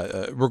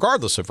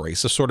 regardless of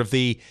race, is sort of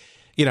the,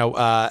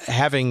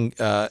 having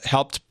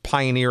helped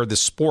pioneer the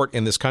sport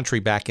in this country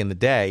back in the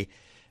day,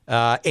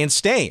 and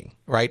staying,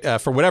 right,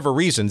 for whatever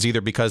reasons,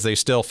 either because they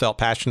still felt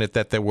passionate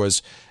that there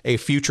was a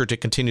future to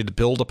continue to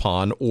build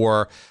upon,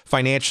 or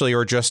financially,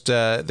 or just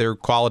their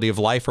quality of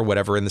life or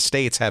whatever in the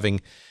States,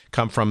 having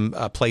come from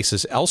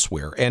places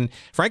elsewhere. And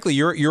frankly,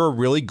 you're a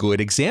really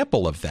good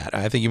example of that.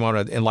 I think you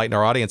want to enlighten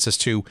our audience as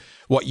to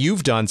what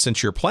you've done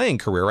since your playing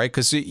career, right?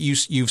 Because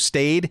you've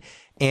stayed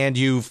and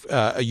you've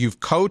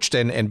coached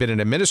and been an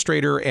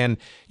administrator, and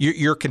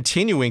you're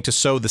continuing to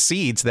sow the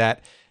seeds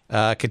that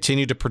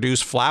continue to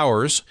produce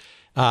flowers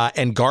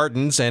and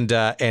gardens and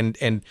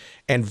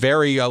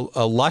very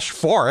lush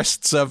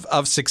forests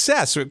of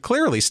success. So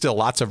clearly, still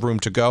lots of room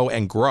to go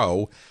and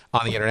grow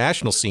on the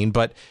international scene,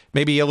 but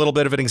maybe a little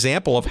bit of an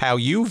example of how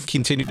you've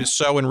continued to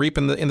sow and reap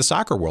in the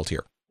soccer world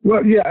here.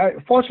 Well, yeah,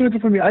 fortunately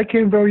for me, I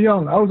came very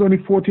young. I was only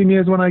 14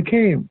 years when I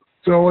came.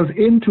 So I was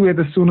into it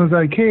as soon as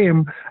I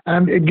came,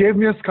 and it gave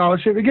me a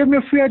scholarship. It gave me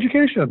a free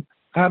education.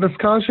 I had a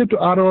scholarship to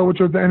Ottawa, which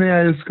was the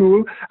NAIA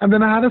school, and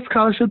then I had a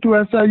scholarship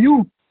to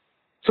SIU.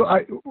 So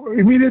I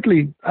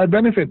immediately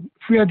benefit,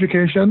 free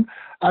education.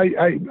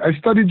 I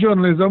studied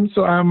journalism,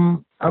 so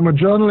I'm a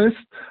journalist,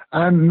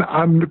 and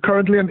I'm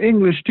currently an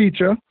English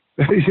teacher,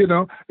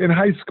 in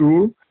high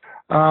school.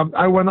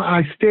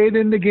 I stayed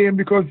in the game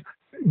because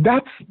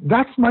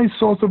that's my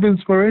source of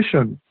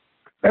inspiration.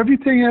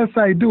 Everything else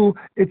I do,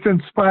 it's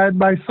inspired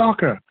by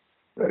soccer.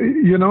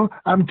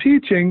 I'm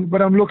teaching,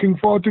 but I'm looking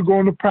forward to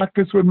going to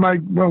practice with my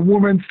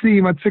women's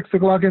team at 6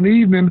 o'clock in the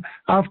evening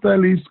after I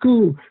leave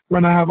school.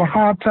 When I have a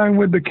hard time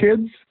with the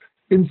kids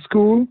in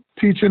school,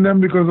 teaching them,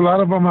 because a lot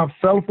of them have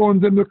cell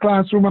phones in the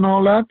classroom and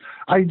all that,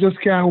 I just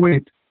can't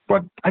wait.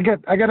 But I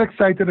get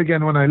excited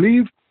again when I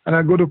leave and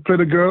I go to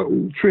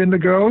train the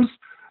girls.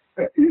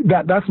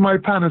 That's my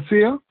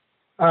panacea.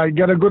 I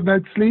get a good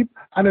night's sleep,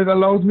 and it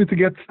allows me to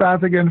get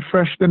started again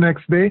fresh the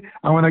next day.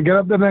 And when I get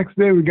up the next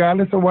day,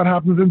 regardless of what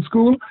happens in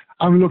school,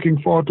 I'm looking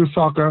forward to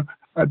soccer,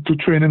 to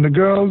training the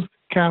girls.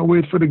 Can't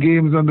wait for the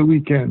games on the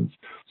weekends.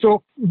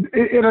 So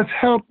it has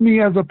helped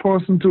me as a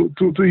person to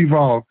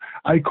evolve.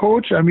 I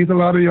coach. I meet a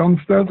lot of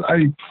youngsters.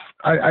 I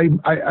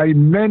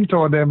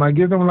mentor them. I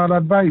give them a lot of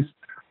advice.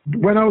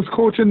 When I was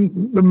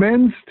coaching the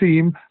men's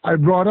team, I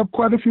brought up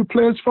quite a few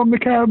players from the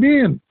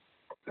Caribbean.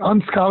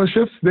 On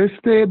scholarships, they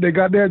stayed, they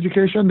got their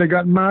education, they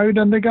got married,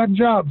 and they got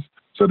jobs.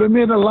 So they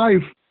made a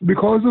life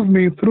because of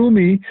me, through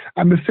me,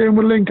 and the same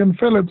with Lincoln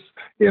Phillips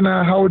in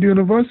Howard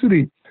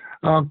University.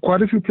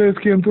 Quite a few players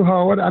came to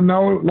Howard, and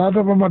now a lot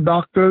of them are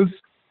doctors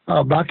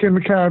back in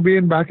the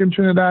Caribbean, back in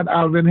Trinidad.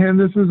 Alvin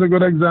Henderson is a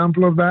good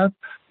example of that.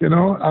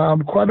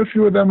 Quite a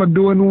few of them are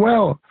doing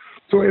well.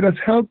 So it has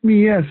helped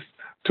me, yes,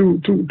 to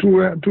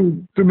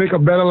make a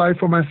better life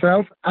for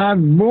myself,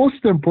 and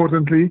most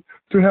importantly,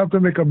 to help to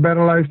make a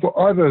better life for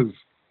others.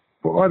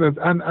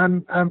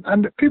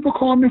 And people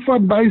call me for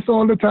advice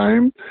all the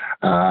time,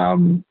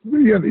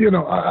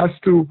 as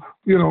to,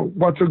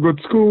 what's a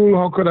good school,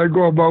 how could I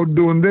go about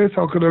doing this,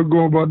 how could I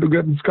go about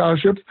getting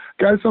scholarships.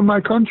 Guys from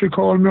my country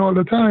call me all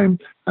the time,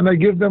 and I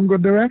give them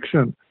good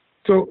direction.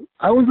 So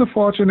I was the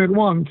fortunate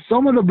one.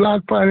 Some of the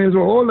black pioneers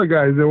were older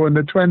guys. They were in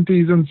their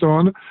 20s and so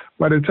on.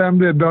 By the time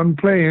they're done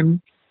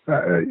playing,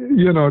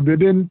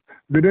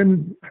 they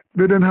didn't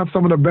have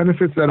some of the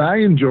benefits that I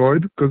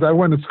enjoyed, because I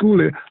went to school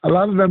here. A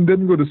lot of them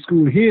didn't go to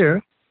school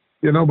here,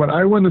 but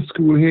I went to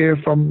school here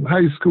from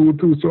high school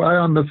too, so I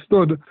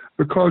understood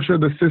the culture,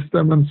 the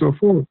system, and so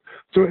forth.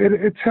 So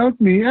it's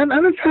helped me, and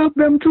it's helped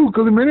them too,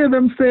 because many of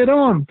them stayed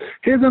on.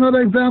 Here's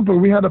another example.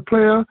 We had a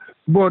player,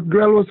 but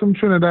Grell was from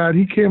Trinidad.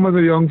 He came as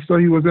a youngster.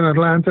 He was in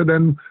Atlanta,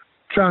 then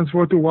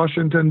transferred to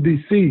Washington,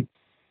 D.C.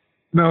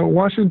 Now,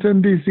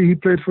 Washington, D.C., he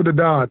played for the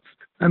Darts.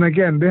 And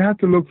again, they had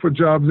to look for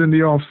jobs in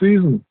the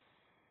off-season.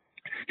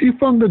 He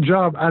found a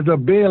job as a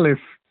bailiff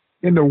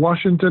in the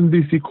Washington,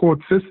 D.C. court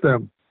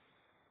system.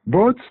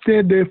 Bert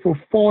stayed there for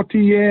 40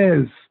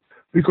 years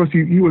because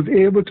he was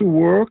able to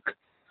work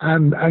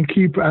and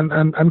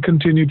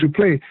continue to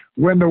play.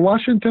 When the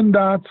Washington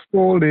Darts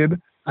folded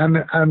and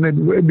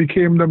it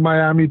became the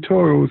Miami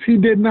Toros, he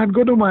did not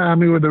go to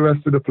Miami with the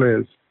rest of the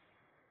players.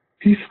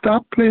 He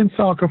stopped playing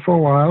soccer for a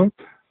while,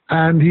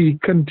 and he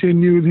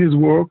continued his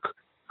work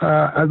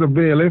as a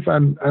bailiff,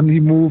 and he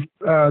moved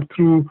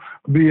through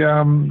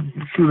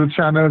the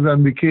channels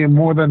and became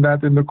more than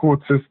that in the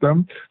court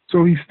system.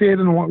 So he stayed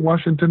in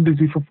Washington,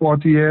 D.C. for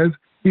 40 years.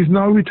 He's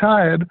now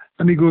retired,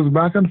 and he goes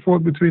back and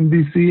forth between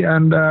D.C.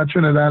 and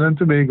Trinidad and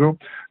Tobago.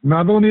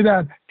 Not only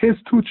that, his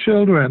 2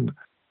 children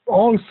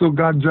also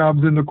got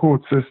jobs in the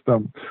court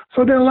system.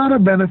 So there are a lot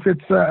of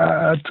benefits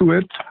to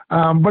it,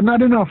 but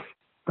not enough.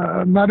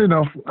 Not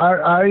enough.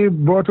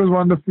 Bert was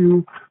one of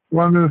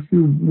the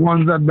few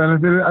ones that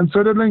benefited, and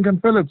so did Lincoln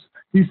Phillips.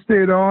 He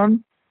stayed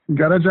on,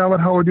 got a job at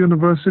Howard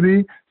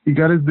University. He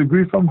got his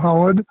degree from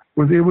Howard,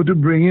 was able to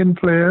bring in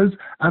players.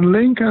 And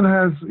Lincoln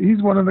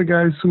he's one of the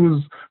guys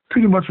who's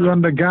pretty much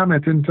run the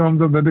gamut in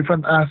terms of the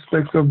different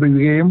aspects of the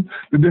game,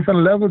 the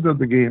different levels of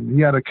the game.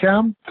 He had a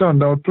camp,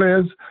 turned out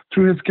players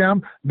through his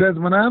camp.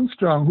 Desmond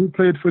Armstrong, who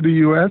played for the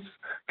U.S.,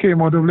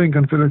 came out of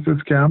Lincoln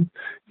Phillips' camp.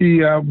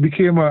 He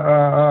became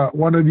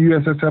one of the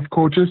USSF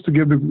coaches to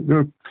give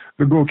the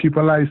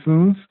goalkeeper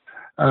license.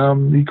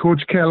 He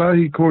coached Keller,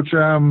 he coached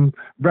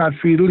Brad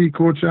Fiedel, he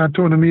coached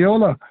Tony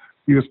Meola.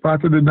 He was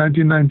part of the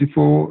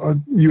 1994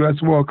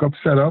 U.S. World Cup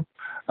setup,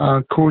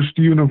 coached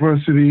the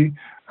university,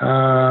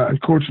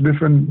 coached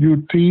different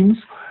youth teams,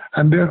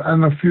 and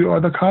a few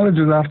other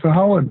colleges after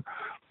Howard.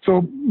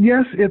 So,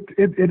 yes,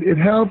 it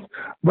helped,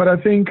 but I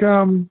think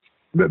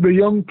the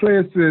young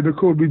players today, the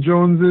Kobe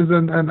Joneses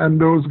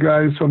and those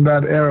guys from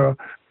that era,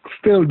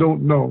 still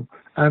don't know.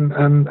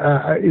 And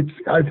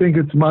I think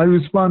it's my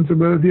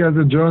responsibility as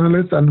a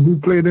journalist and who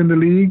played in the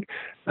league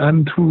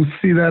and who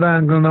see that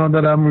angle now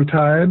that I'm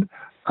retired,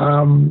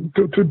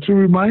 to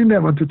remind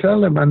them and to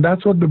tell them. And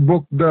that's what the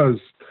book does.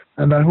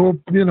 And I hope,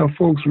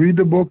 folks read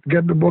the book,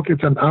 get the book.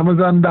 It's on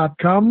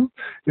Amazon.com.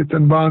 It's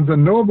on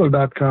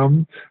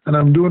BarnesandNoble.com. And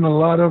I'm doing a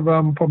lot of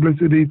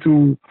publicity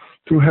to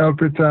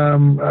help it,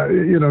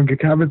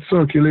 have it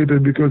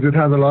circulated because it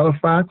has a lot of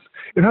facts.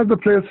 It has the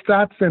players'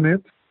 stats in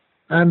it.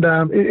 And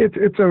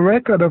it's a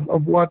record of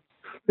what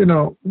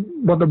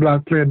the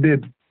black player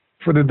did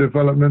for the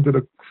development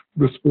of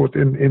the sport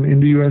in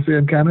the USA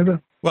and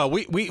Canada. Well,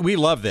 we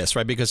love this,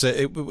 right? Because the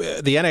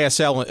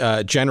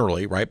NASL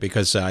generally, right?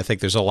 Because I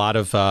think there's a lot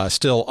of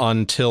still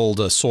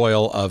untilled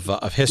soil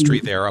of history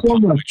there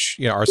upon which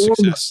our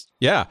success.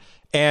 Yeah,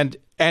 and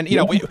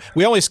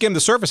we only skimmed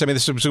the surface. I mean,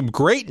 there's some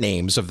great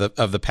names of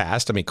the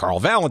past. I mean, Carl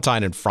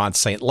Valentine and Franz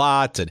St.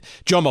 Lot and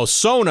Jomo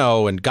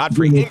Sono and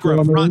Godfrey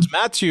Ingram, Franz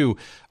Mathieu,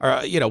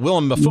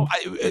 Willem Mafo,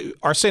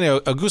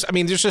 Arsenio Auguste. I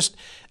mean, there's just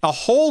a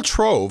whole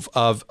trove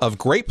of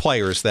great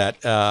players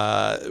that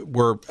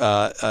were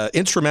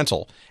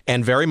instrumental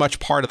and very much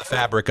part of the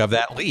fabric of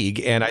that league.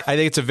 And I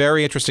think it's a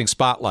very interesting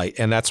spotlight,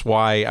 and that's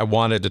why I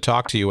wanted to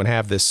talk to you and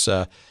have this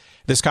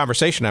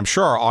conversation. I'm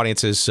sure our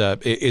audience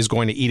is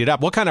going to eat it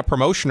up. What kind of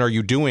promotion are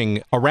you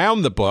doing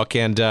around the book,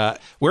 and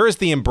where is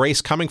the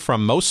embrace coming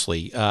from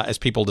mostly as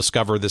people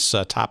discover this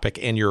topic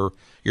and your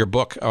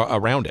book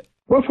around it?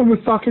 Well, from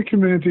the soccer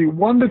community,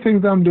 one of the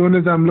things I'm doing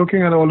is I'm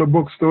looking at all the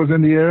bookstores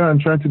in the area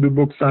and trying to do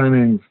book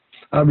signings.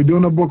 I'll be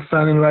doing a book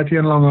signing right here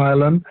in Long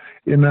Island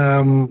in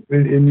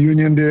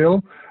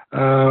Uniondale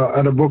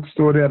at a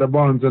bookstore there at the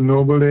Barnes and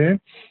Noble there.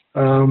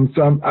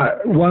 So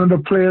one of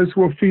the players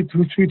who's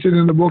featured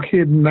in the book,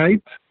 Hayden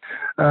Knight.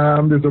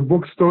 There's a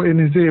bookstore in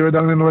his area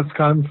down in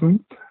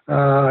Wisconsin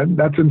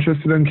that's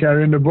interested in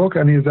carrying the book,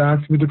 and he's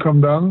asked me to come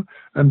down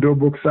and do a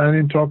book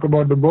signing, talk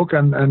about the book,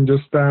 and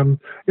just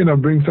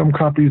bring some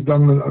copies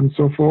down and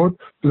so forth,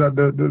 so that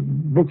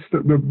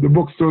the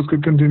bookstores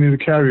could continue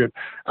to carry it.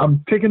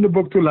 I'm taking the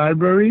book to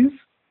libraries.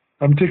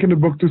 I'm taking the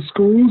book to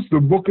schools.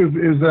 The book is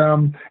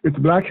it's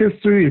Black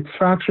history, it's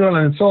factual,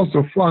 and it's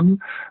also fun.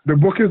 The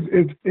book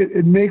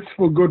it makes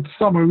for good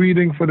summer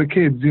reading for the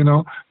kids.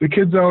 The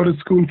kids are out of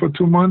school for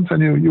 2 months,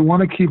 and you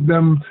want to keep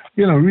them,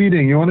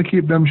 reading. You want to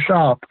keep them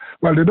sharp.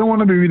 Well, they don't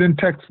want to be reading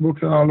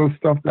textbooks and all those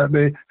stuff that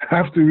they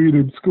have to read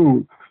in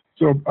school.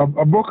 So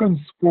a book on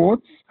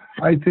sports,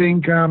 I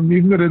think,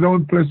 even though they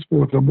don't play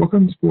sports, a book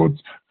on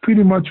sports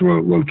pretty much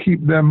will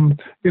keep them,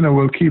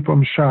 will keep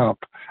them sharp.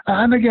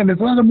 And again,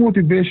 there's a lot of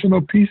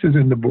motivational pieces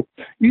in the book.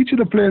 Each of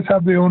the players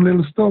have their own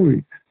little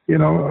story.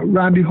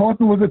 Randy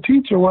Horton was a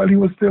teacher while he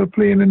was still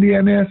playing in the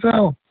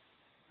NASL.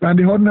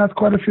 Randy Horton has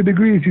quite a few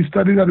degrees. He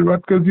studied at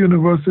Rutgers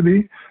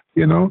University.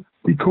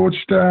 He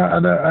coached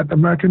at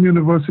American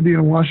University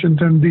in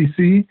Washington,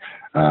 D.C.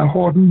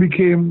 Horton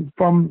became,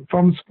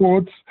 from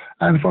sports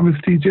and from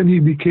his teaching, he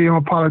became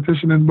a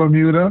politician in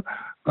Bermuda.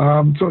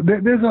 So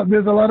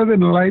there's a lot of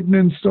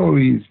enlightening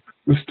stories.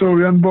 The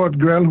story on Burt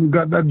Grell, who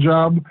got that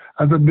job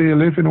as a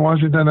bailiff in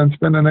Washington and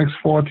spent the next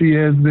 40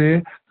 years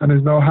there and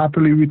is now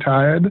happily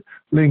retired.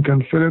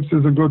 Lincoln Phillips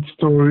is a good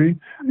story.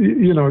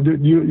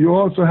 You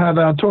also had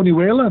Tony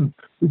Whalen,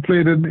 who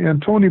played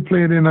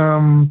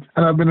and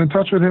I've been in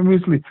touch with him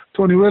recently.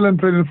 Tony Whalen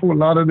played in Fort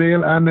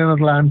Lauderdale and in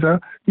Atlanta.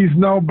 He's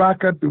now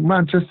back at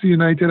Manchester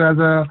United as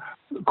a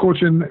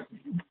coaching,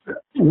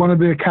 one of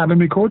the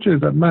academy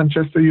coaches at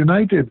Manchester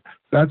United.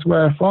 That's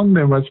where I found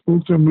him. I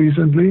spoke to him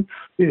recently.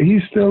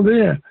 He's still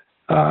there.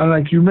 And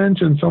like you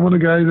mentioned, some of the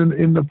guys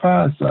in the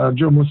past,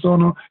 Jomo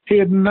Sono.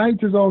 Hayden Knight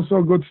is also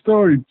a good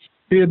story.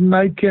 Hayden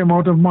Knight came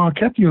out of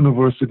Marquette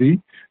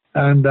University,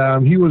 and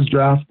he was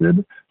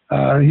drafted.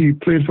 He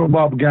played for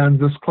Bob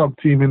Gans's club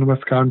team in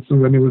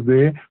Wisconsin when he was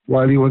there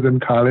while he was in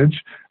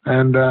college.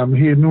 And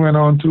Hayden went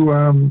on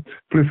to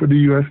play for the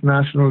U.S.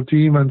 national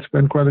team and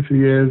spent quite a few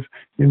years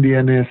in the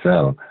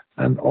NASL.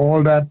 and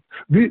all that.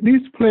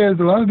 These players,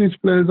 a lot of these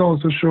players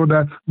also show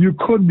that you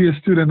could be a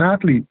student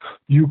athlete.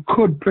 You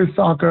could play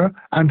soccer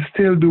and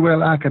still do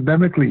well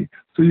academically.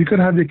 So you could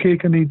have your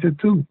cake and eat it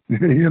too,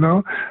 you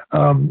know.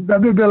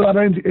 There'll be a lot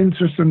of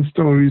interesting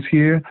stories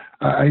here.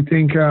 I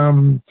think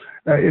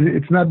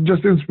it's not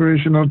just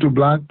inspirational to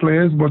black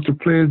players, but to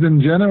players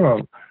in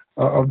general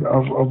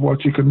of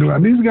what you can do.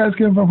 And these guys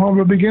came from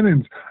humble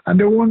beginnings, and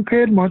they weren't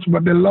paid much,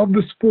 but they loved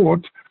the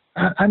sport,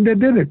 and they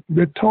did it.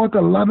 They taught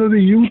a lot of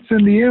the youths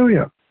in the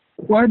area.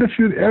 Quite a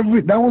few,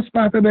 that was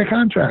part of their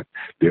contract.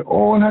 They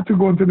all had to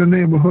go into the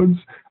neighborhoods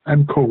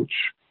and coach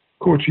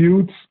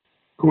youths,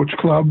 coach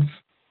clubs,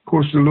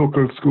 coach the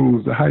local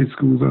schools, the high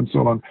schools, and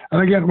so on.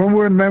 And again, when we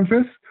were in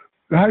Memphis,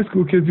 the high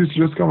school kids used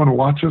to just come and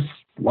watch us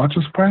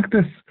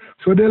practice.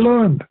 So they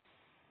learned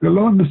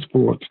the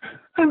sport.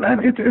 And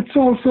it's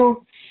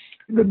also,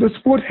 the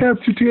sport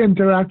helps you to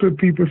interact with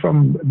people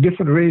from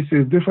different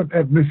races, different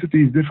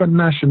ethnicities, different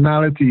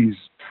nationalities.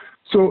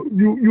 So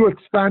you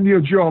expand your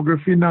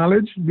geography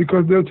knowledge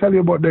because they'll tell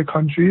you about their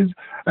countries.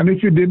 And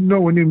if you didn't know,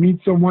 when you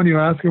meet someone, you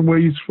ask him where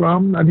he's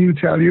from, and he'll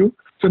tell you.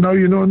 So now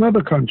you know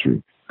another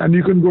country. And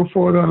you can go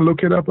forward and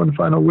look it up and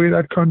find out where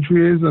that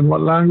country is and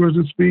what language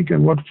they speak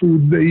and what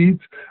foods they eat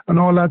and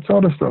all that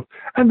sort of stuff.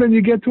 And then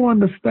you get to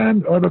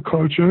understand other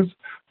cultures.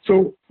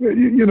 So,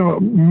 you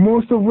know,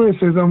 most of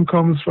racism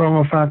comes from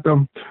a fact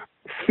of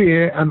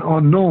fear and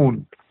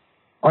unknown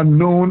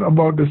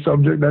about the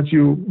subject that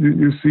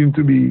you seem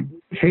to be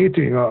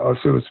hating, or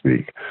so to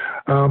speak.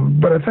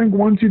 But I think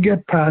once you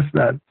get past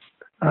that,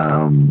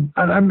 and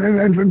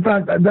in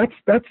fact,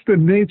 that's the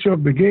nature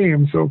of the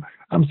game. So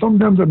I'm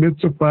sometimes a bit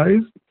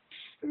surprised,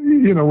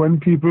 you know, when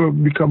people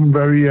become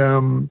very,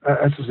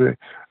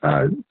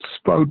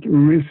 spout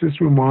racist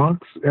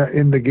remarks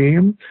in the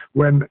game,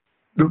 when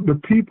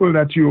the people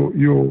that you're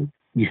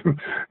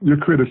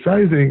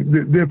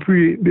criticizing,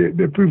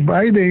 they're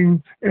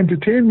providing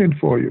entertainment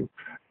for you.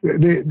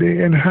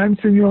 They're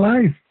enhancing your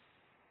life,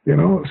 you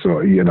know. So,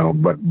 you know,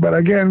 but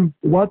again,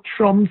 what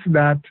trumps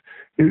that?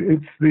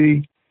 It's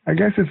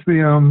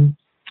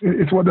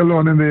what they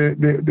learn in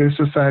the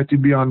society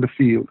beyond the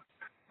field.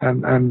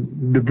 And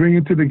they bring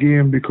it to the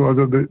game because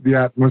of the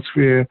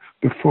atmosphere,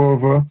 the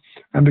fervor,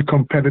 and the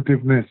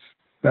competitiveness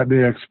that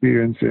they're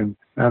experiencing.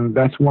 And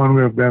that's one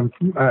way of them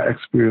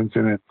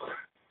experiencing it.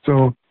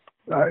 So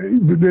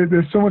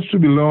there's so much to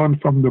be learned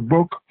from the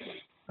book.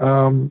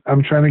 I'm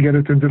trying to get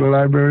it into the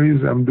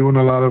libraries. I'm doing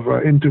a lot of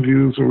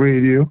interviews for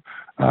radio.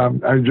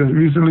 I just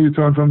recently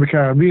returned from the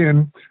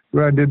Caribbean,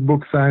 where I did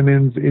book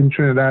signings in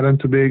Trinidad and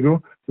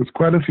Tobago. There's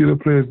quite a few of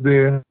the players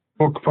there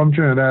from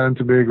Trinidad and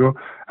Tobago,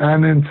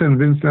 and in St.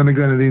 Vincent and the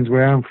Grenadines,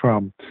 where I'm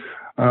from.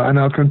 And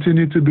I'll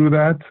continue to do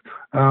that.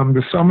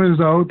 The summer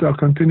is out. I'll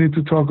continue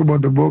to talk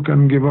about the book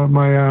and give out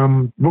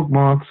my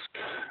bookmarks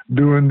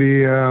during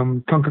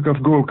the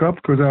CONCACAF Gold Cup,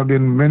 because I've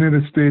been in many of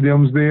the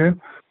stadiums there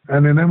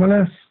and in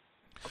MLS.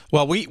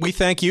 Well, we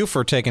thank you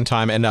for taking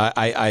time, and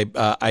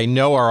I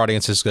know our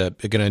audience is going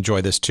to enjoy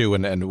this too,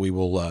 and we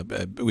will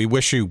we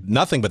wish you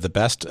nothing but the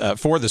best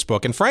for this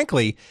book. And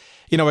frankly,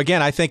 you know,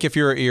 again, I think if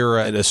you're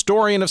an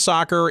historian of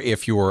soccer,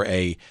 if you're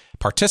a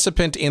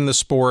participant in the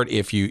sport,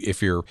 if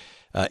you're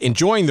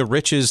enjoying the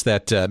riches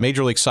that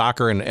Major League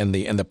Soccer and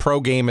the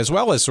pro game, as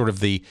well as sort of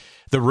the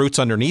roots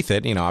underneath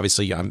it. You know,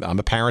 obviously, I'm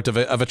a parent of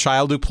a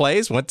child who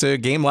plays. Went to a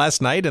game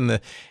last night in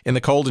the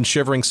cold and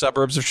shivering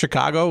suburbs of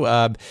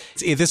Chicago.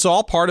 This is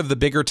all part of the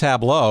bigger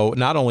tableau,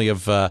 not only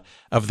of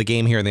the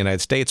game here in the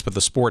United States, but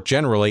the sport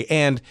generally.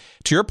 And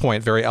to your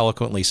point, very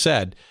eloquently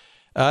said,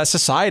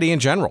 society in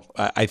general.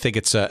 I think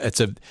it's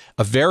a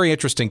very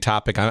interesting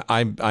topic.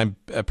 I'm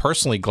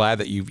personally glad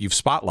that you've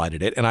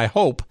spotlighted it, and I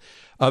hope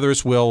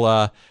others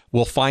will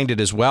find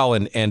it as well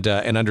and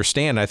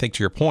understand. I think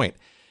to your point,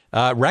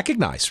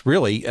 recognize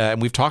really,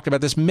 and we've talked about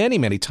this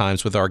many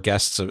times with our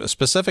guests,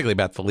 specifically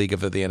about the league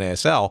of the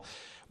NASL,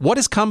 what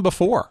has come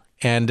before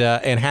and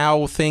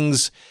how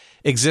things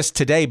exist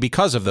today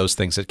because of those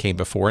things that came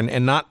before,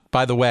 and not,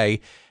 by the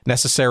way,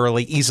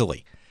 necessarily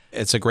easily.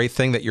 It's a great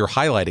thing that you're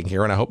highlighting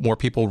here, and I hope more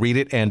people read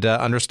it and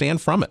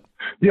understand from it.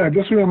 Yeah,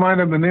 just a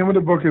reminder, the name of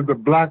the book is The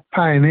Black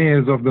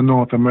Pioneers of the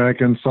North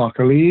American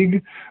Soccer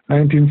League,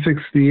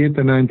 1968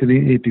 to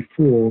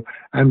 1984.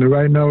 And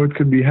right now it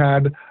could be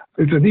had,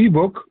 it's an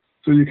ebook,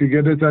 so you could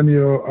get it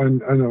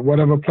on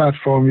whatever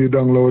platform you're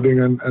downloading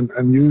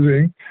and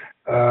using.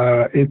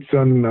 It's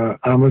on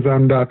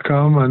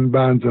Amazon.com and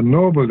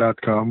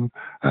BarnesandNoble.com.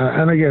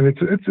 And again,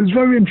 it's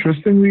very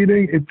interesting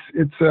reading.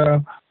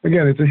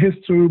 Again, it's a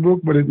history book,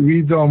 but it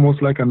reads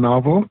almost like a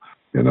novel,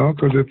 you know,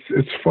 because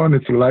it's fun.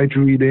 It's light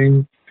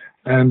reading,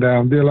 and there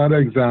are a lot of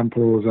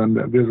examples, and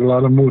there's a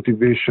lot of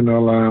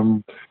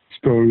motivational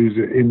stories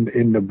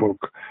in the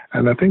book.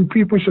 And I think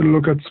people should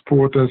look at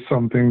sport as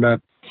something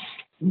that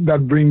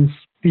brings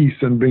peace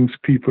and brings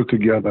people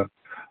together.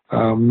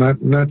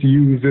 Not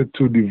use it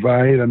to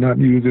divide, and not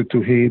use it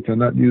to hate, and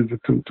not use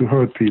it to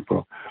hurt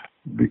people,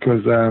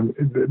 because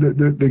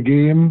the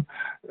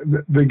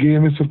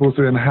game is supposed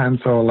to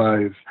enhance our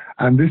lives,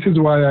 and this is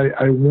why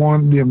I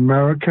want the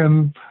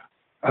American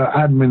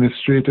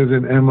administrators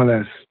in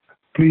MLS,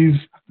 please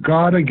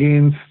guard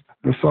against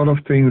the sort of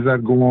things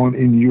that go on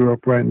in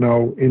Europe right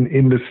now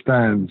in the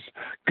stands.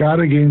 Guard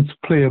against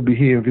player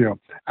behavior.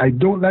 I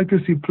don't like to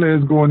see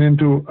players going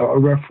into a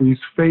referee's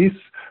face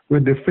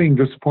with their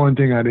fingers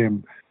pointing at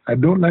him. I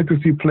don't like to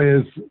see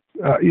players,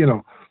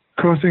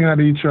 cursing at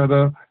each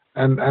other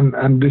and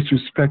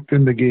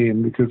disrespecting the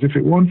game, because if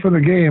it weren't for the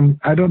game,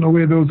 I don't know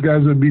where those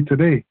guys would be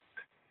today.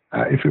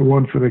 If it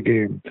weren't for the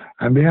game.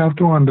 And they have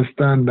to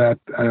understand that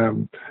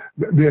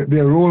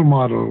they're role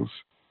models,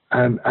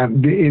 and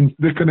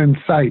they can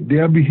incite,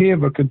 their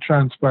behavior can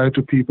transpire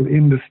to people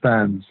in the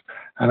stands.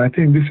 And I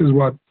think this is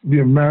what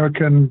the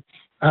American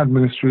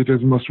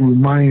administrators must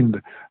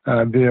remind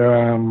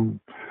their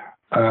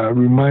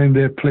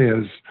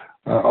players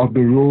of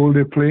the role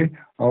they play,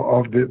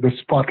 of the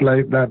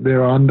spotlight that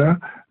they're under,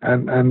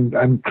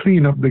 and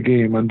clean up the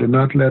game, and do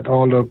not let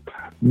all the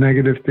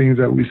negative things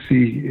that we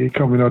see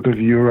coming out of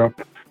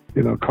Europe,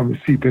 come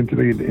seep into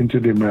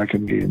the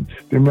American game.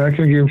 The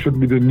American game should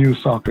be the new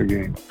soccer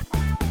game.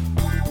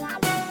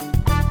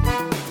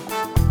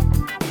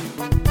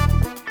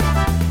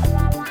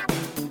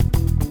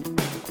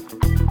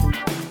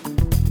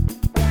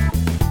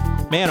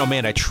 Man, oh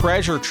man, a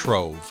treasure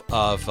trove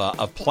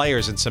of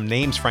players, and some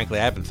names, frankly,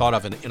 I haven't thought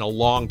of in a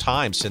long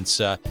time since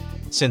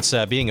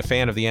being a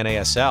fan of the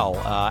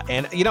NASL.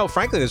 And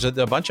frankly, there's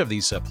a bunch of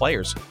these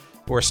players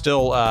who are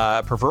still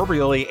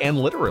proverbially and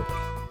literally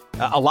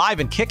alive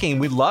and kicking.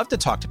 We'd love to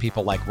talk to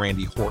people like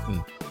Randy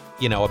Horton,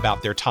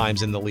 about their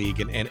times in the league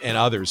and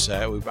others.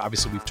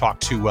 We've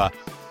talked to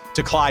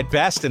Clyde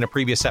Best in a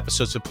previous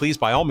episode, so please,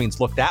 by all means,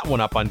 look that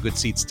one up on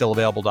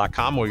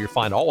goodseatsstillavailable.com, where you'll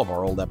find all of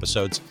our old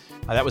episodes.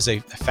 That was a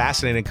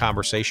fascinating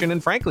conversation,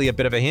 and frankly, a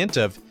bit of a hint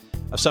of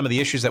some of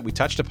the issues that we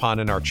touched upon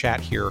in our chat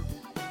here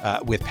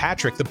with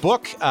Patrick. The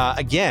book,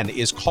 again,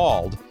 is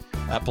called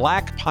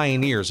Black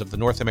Pioneers of the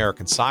North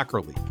American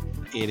Soccer League.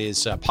 It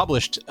is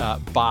published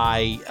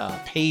by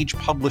Page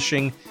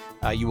Publishing.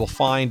 You will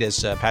find,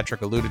 as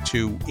Patrick alluded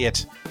to,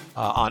 it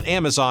on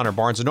Amazon or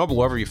Barnes & Noble,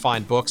 wherever you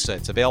find books.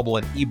 It's available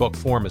in ebook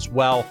form as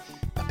well.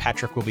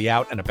 Patrick will be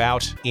out and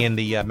about in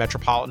the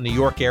metropolitan New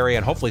York area,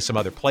 and hopefully some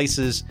other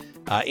places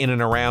in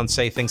and around,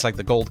 say, things like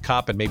the Gold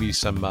Cup and maybe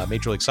some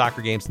Major League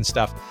Soccer games and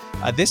stuff.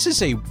 This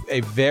is a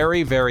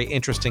very, very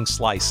interesting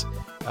slice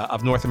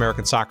of North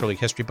American Soccer League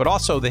history, but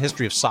also the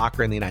history of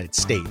soccer in the United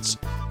States,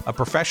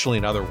 professionally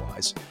and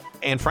otherwise.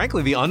 And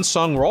frankly, the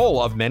unsung role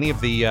of many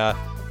of the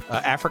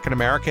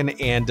African-American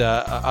and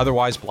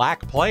otherwise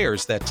black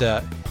players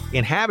that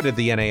inhabited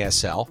the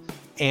NASL,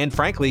 and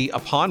frankly,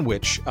 upon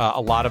which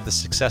a lot of the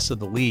success of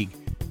the league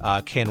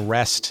can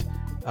rest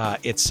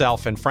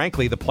itself. And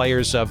frankly, the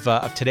players of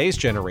today's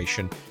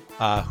generation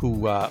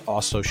who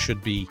also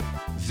should be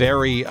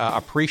very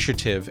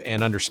appreciative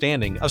and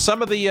understanding of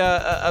some of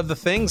the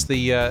things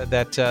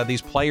that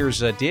these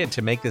players did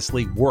to make this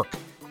league work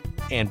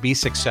and be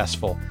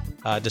successful.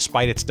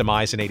 Despite its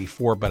demise in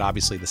 '84, but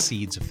obviously the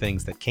seeds of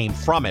things that came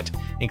from it,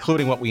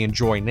 including what we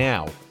enjoy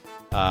now,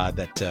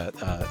 that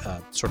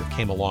sort of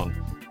came along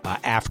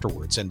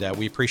afterwards. And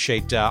we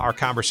appreciate our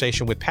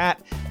conversation with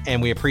Pat,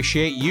 and we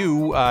appreciate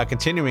you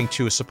continuing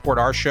to support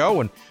our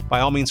show. And by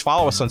all means,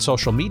 follow us on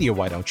social media,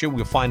 why don't you?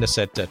 You'll find us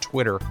at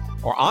Twitter,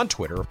 or on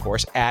Twitter, of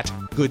course, at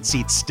Good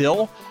Seats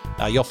Still.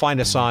 You'll find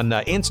us on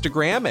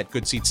Instagram at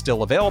Good Seats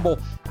Still Available.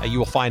 You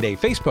will find a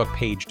Facebook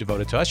page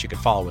devoted to us. You can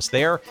follow us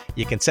there.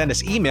 You can send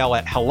us email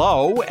at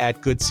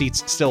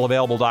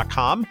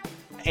hello@goodseatsstillavailable.com.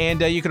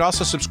 And you can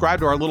also subscribe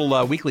to our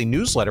little weekly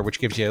newsletter, which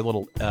gives you a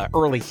little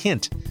early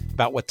hint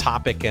about what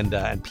topic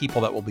and people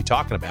that we'll be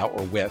talking about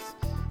or with.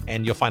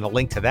 And you'll find a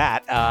link to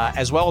that,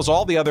 as well as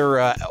all the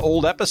other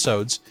old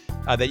episodes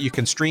that you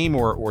can stream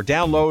or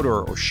download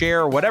or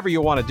share, whatever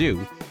you want to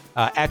do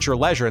at your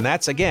leisure. And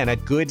that's, again, at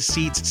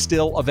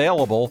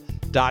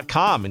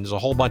goodseatsstillavailable.com. And there's a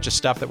whole bunch of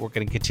stuff that we're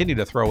going to continue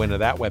to throw into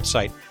that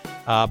website.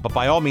 But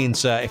by all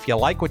means, if you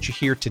like what you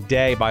hear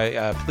today,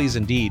 please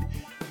indeed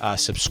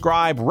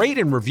subscribe, rate,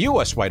 and review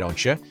us, why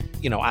don't you?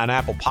 On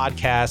Apple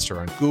Podcasts or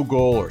on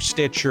Google or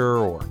Stitcher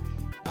or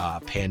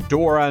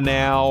Pandora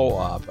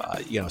now,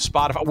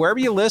 Spotify, wherever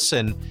you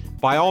listen.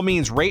 By all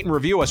means, rate and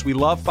review us. We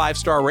love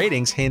 5-star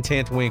ratings. Hint,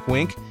 hint, wink,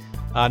 wink.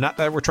 Not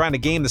that we're trying to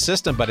game the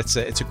system, but it's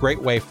a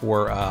great way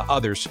for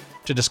others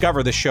to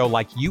discover the show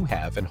like you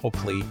have, and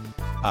hopefully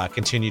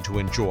continue to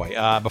enjoy.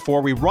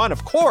 Before we run,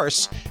 of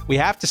course, we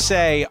have to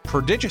say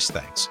prodigious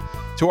thanks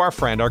to our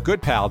friend, our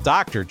good pal,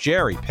 Dr.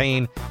 Jerry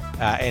Payne,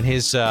 and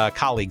his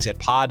colleagues at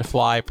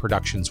Podfly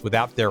Productions.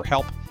 Without their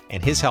help,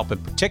 and his help in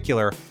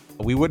particular,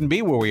 we wouldn't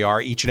be where we are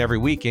each and every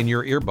week in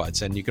your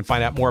earbuds. And you can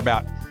find out more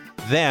about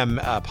them,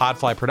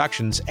 Podfly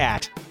Productions,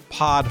 at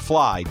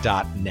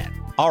podfly.net.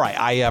 All right,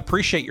 I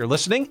appreciate your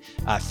listening.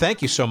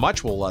 Thank you so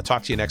much. We'll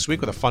talk to you next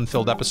week with a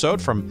fun-filled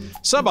episode from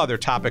some other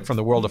topic from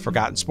the world of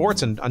forgotten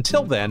sports. And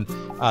until then,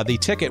 the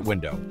ticket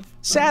window,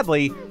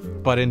 sadly,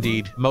 but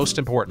indeed, most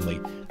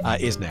importantly,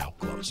 is now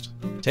closed.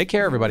 Take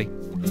care, everybody.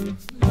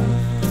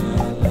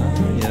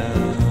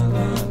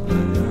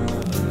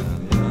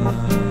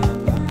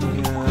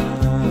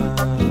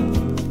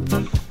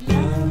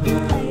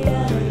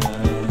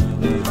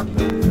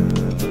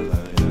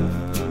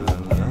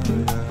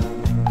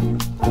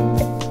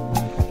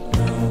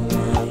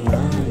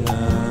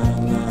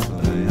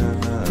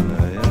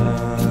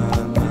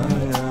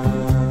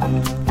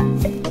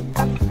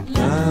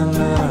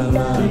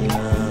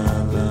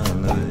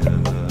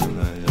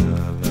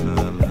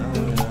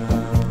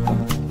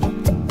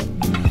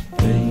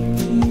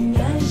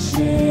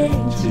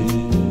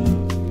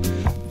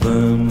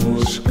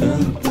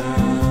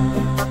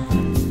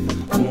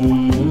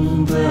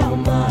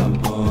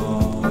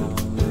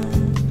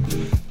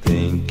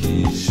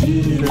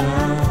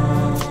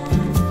 girar,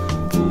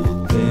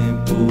 o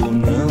tempo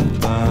não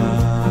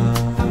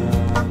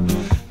para,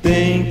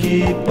 tem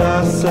que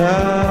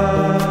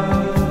passar.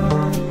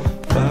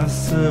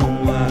 Façam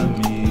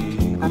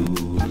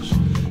amigos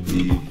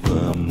e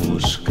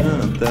vamos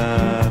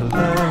cantar.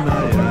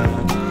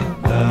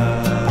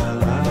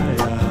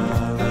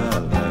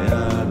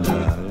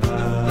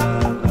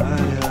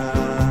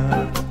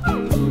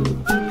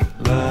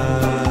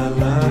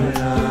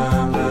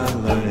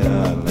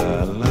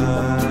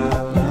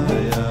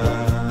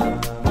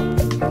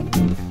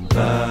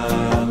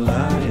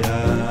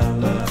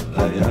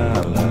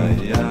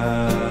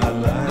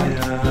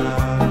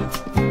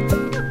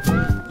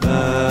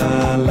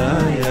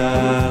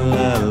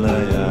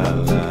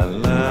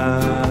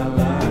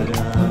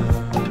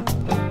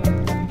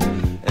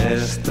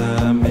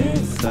 Esta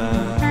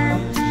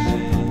mensagem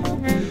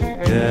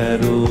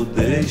quero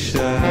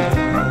deixar: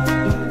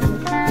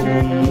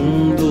 um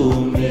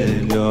mundo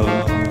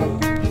melhor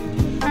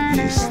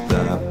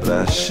está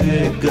pra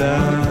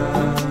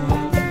chegar,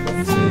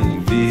 sem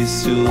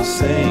vício,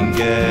 sem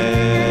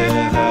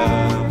guerra,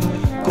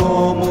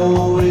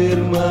 como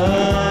irmãos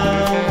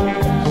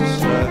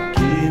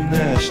aqui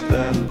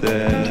nesta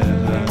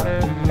terra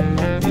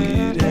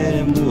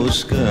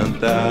iremos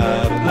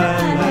cantar.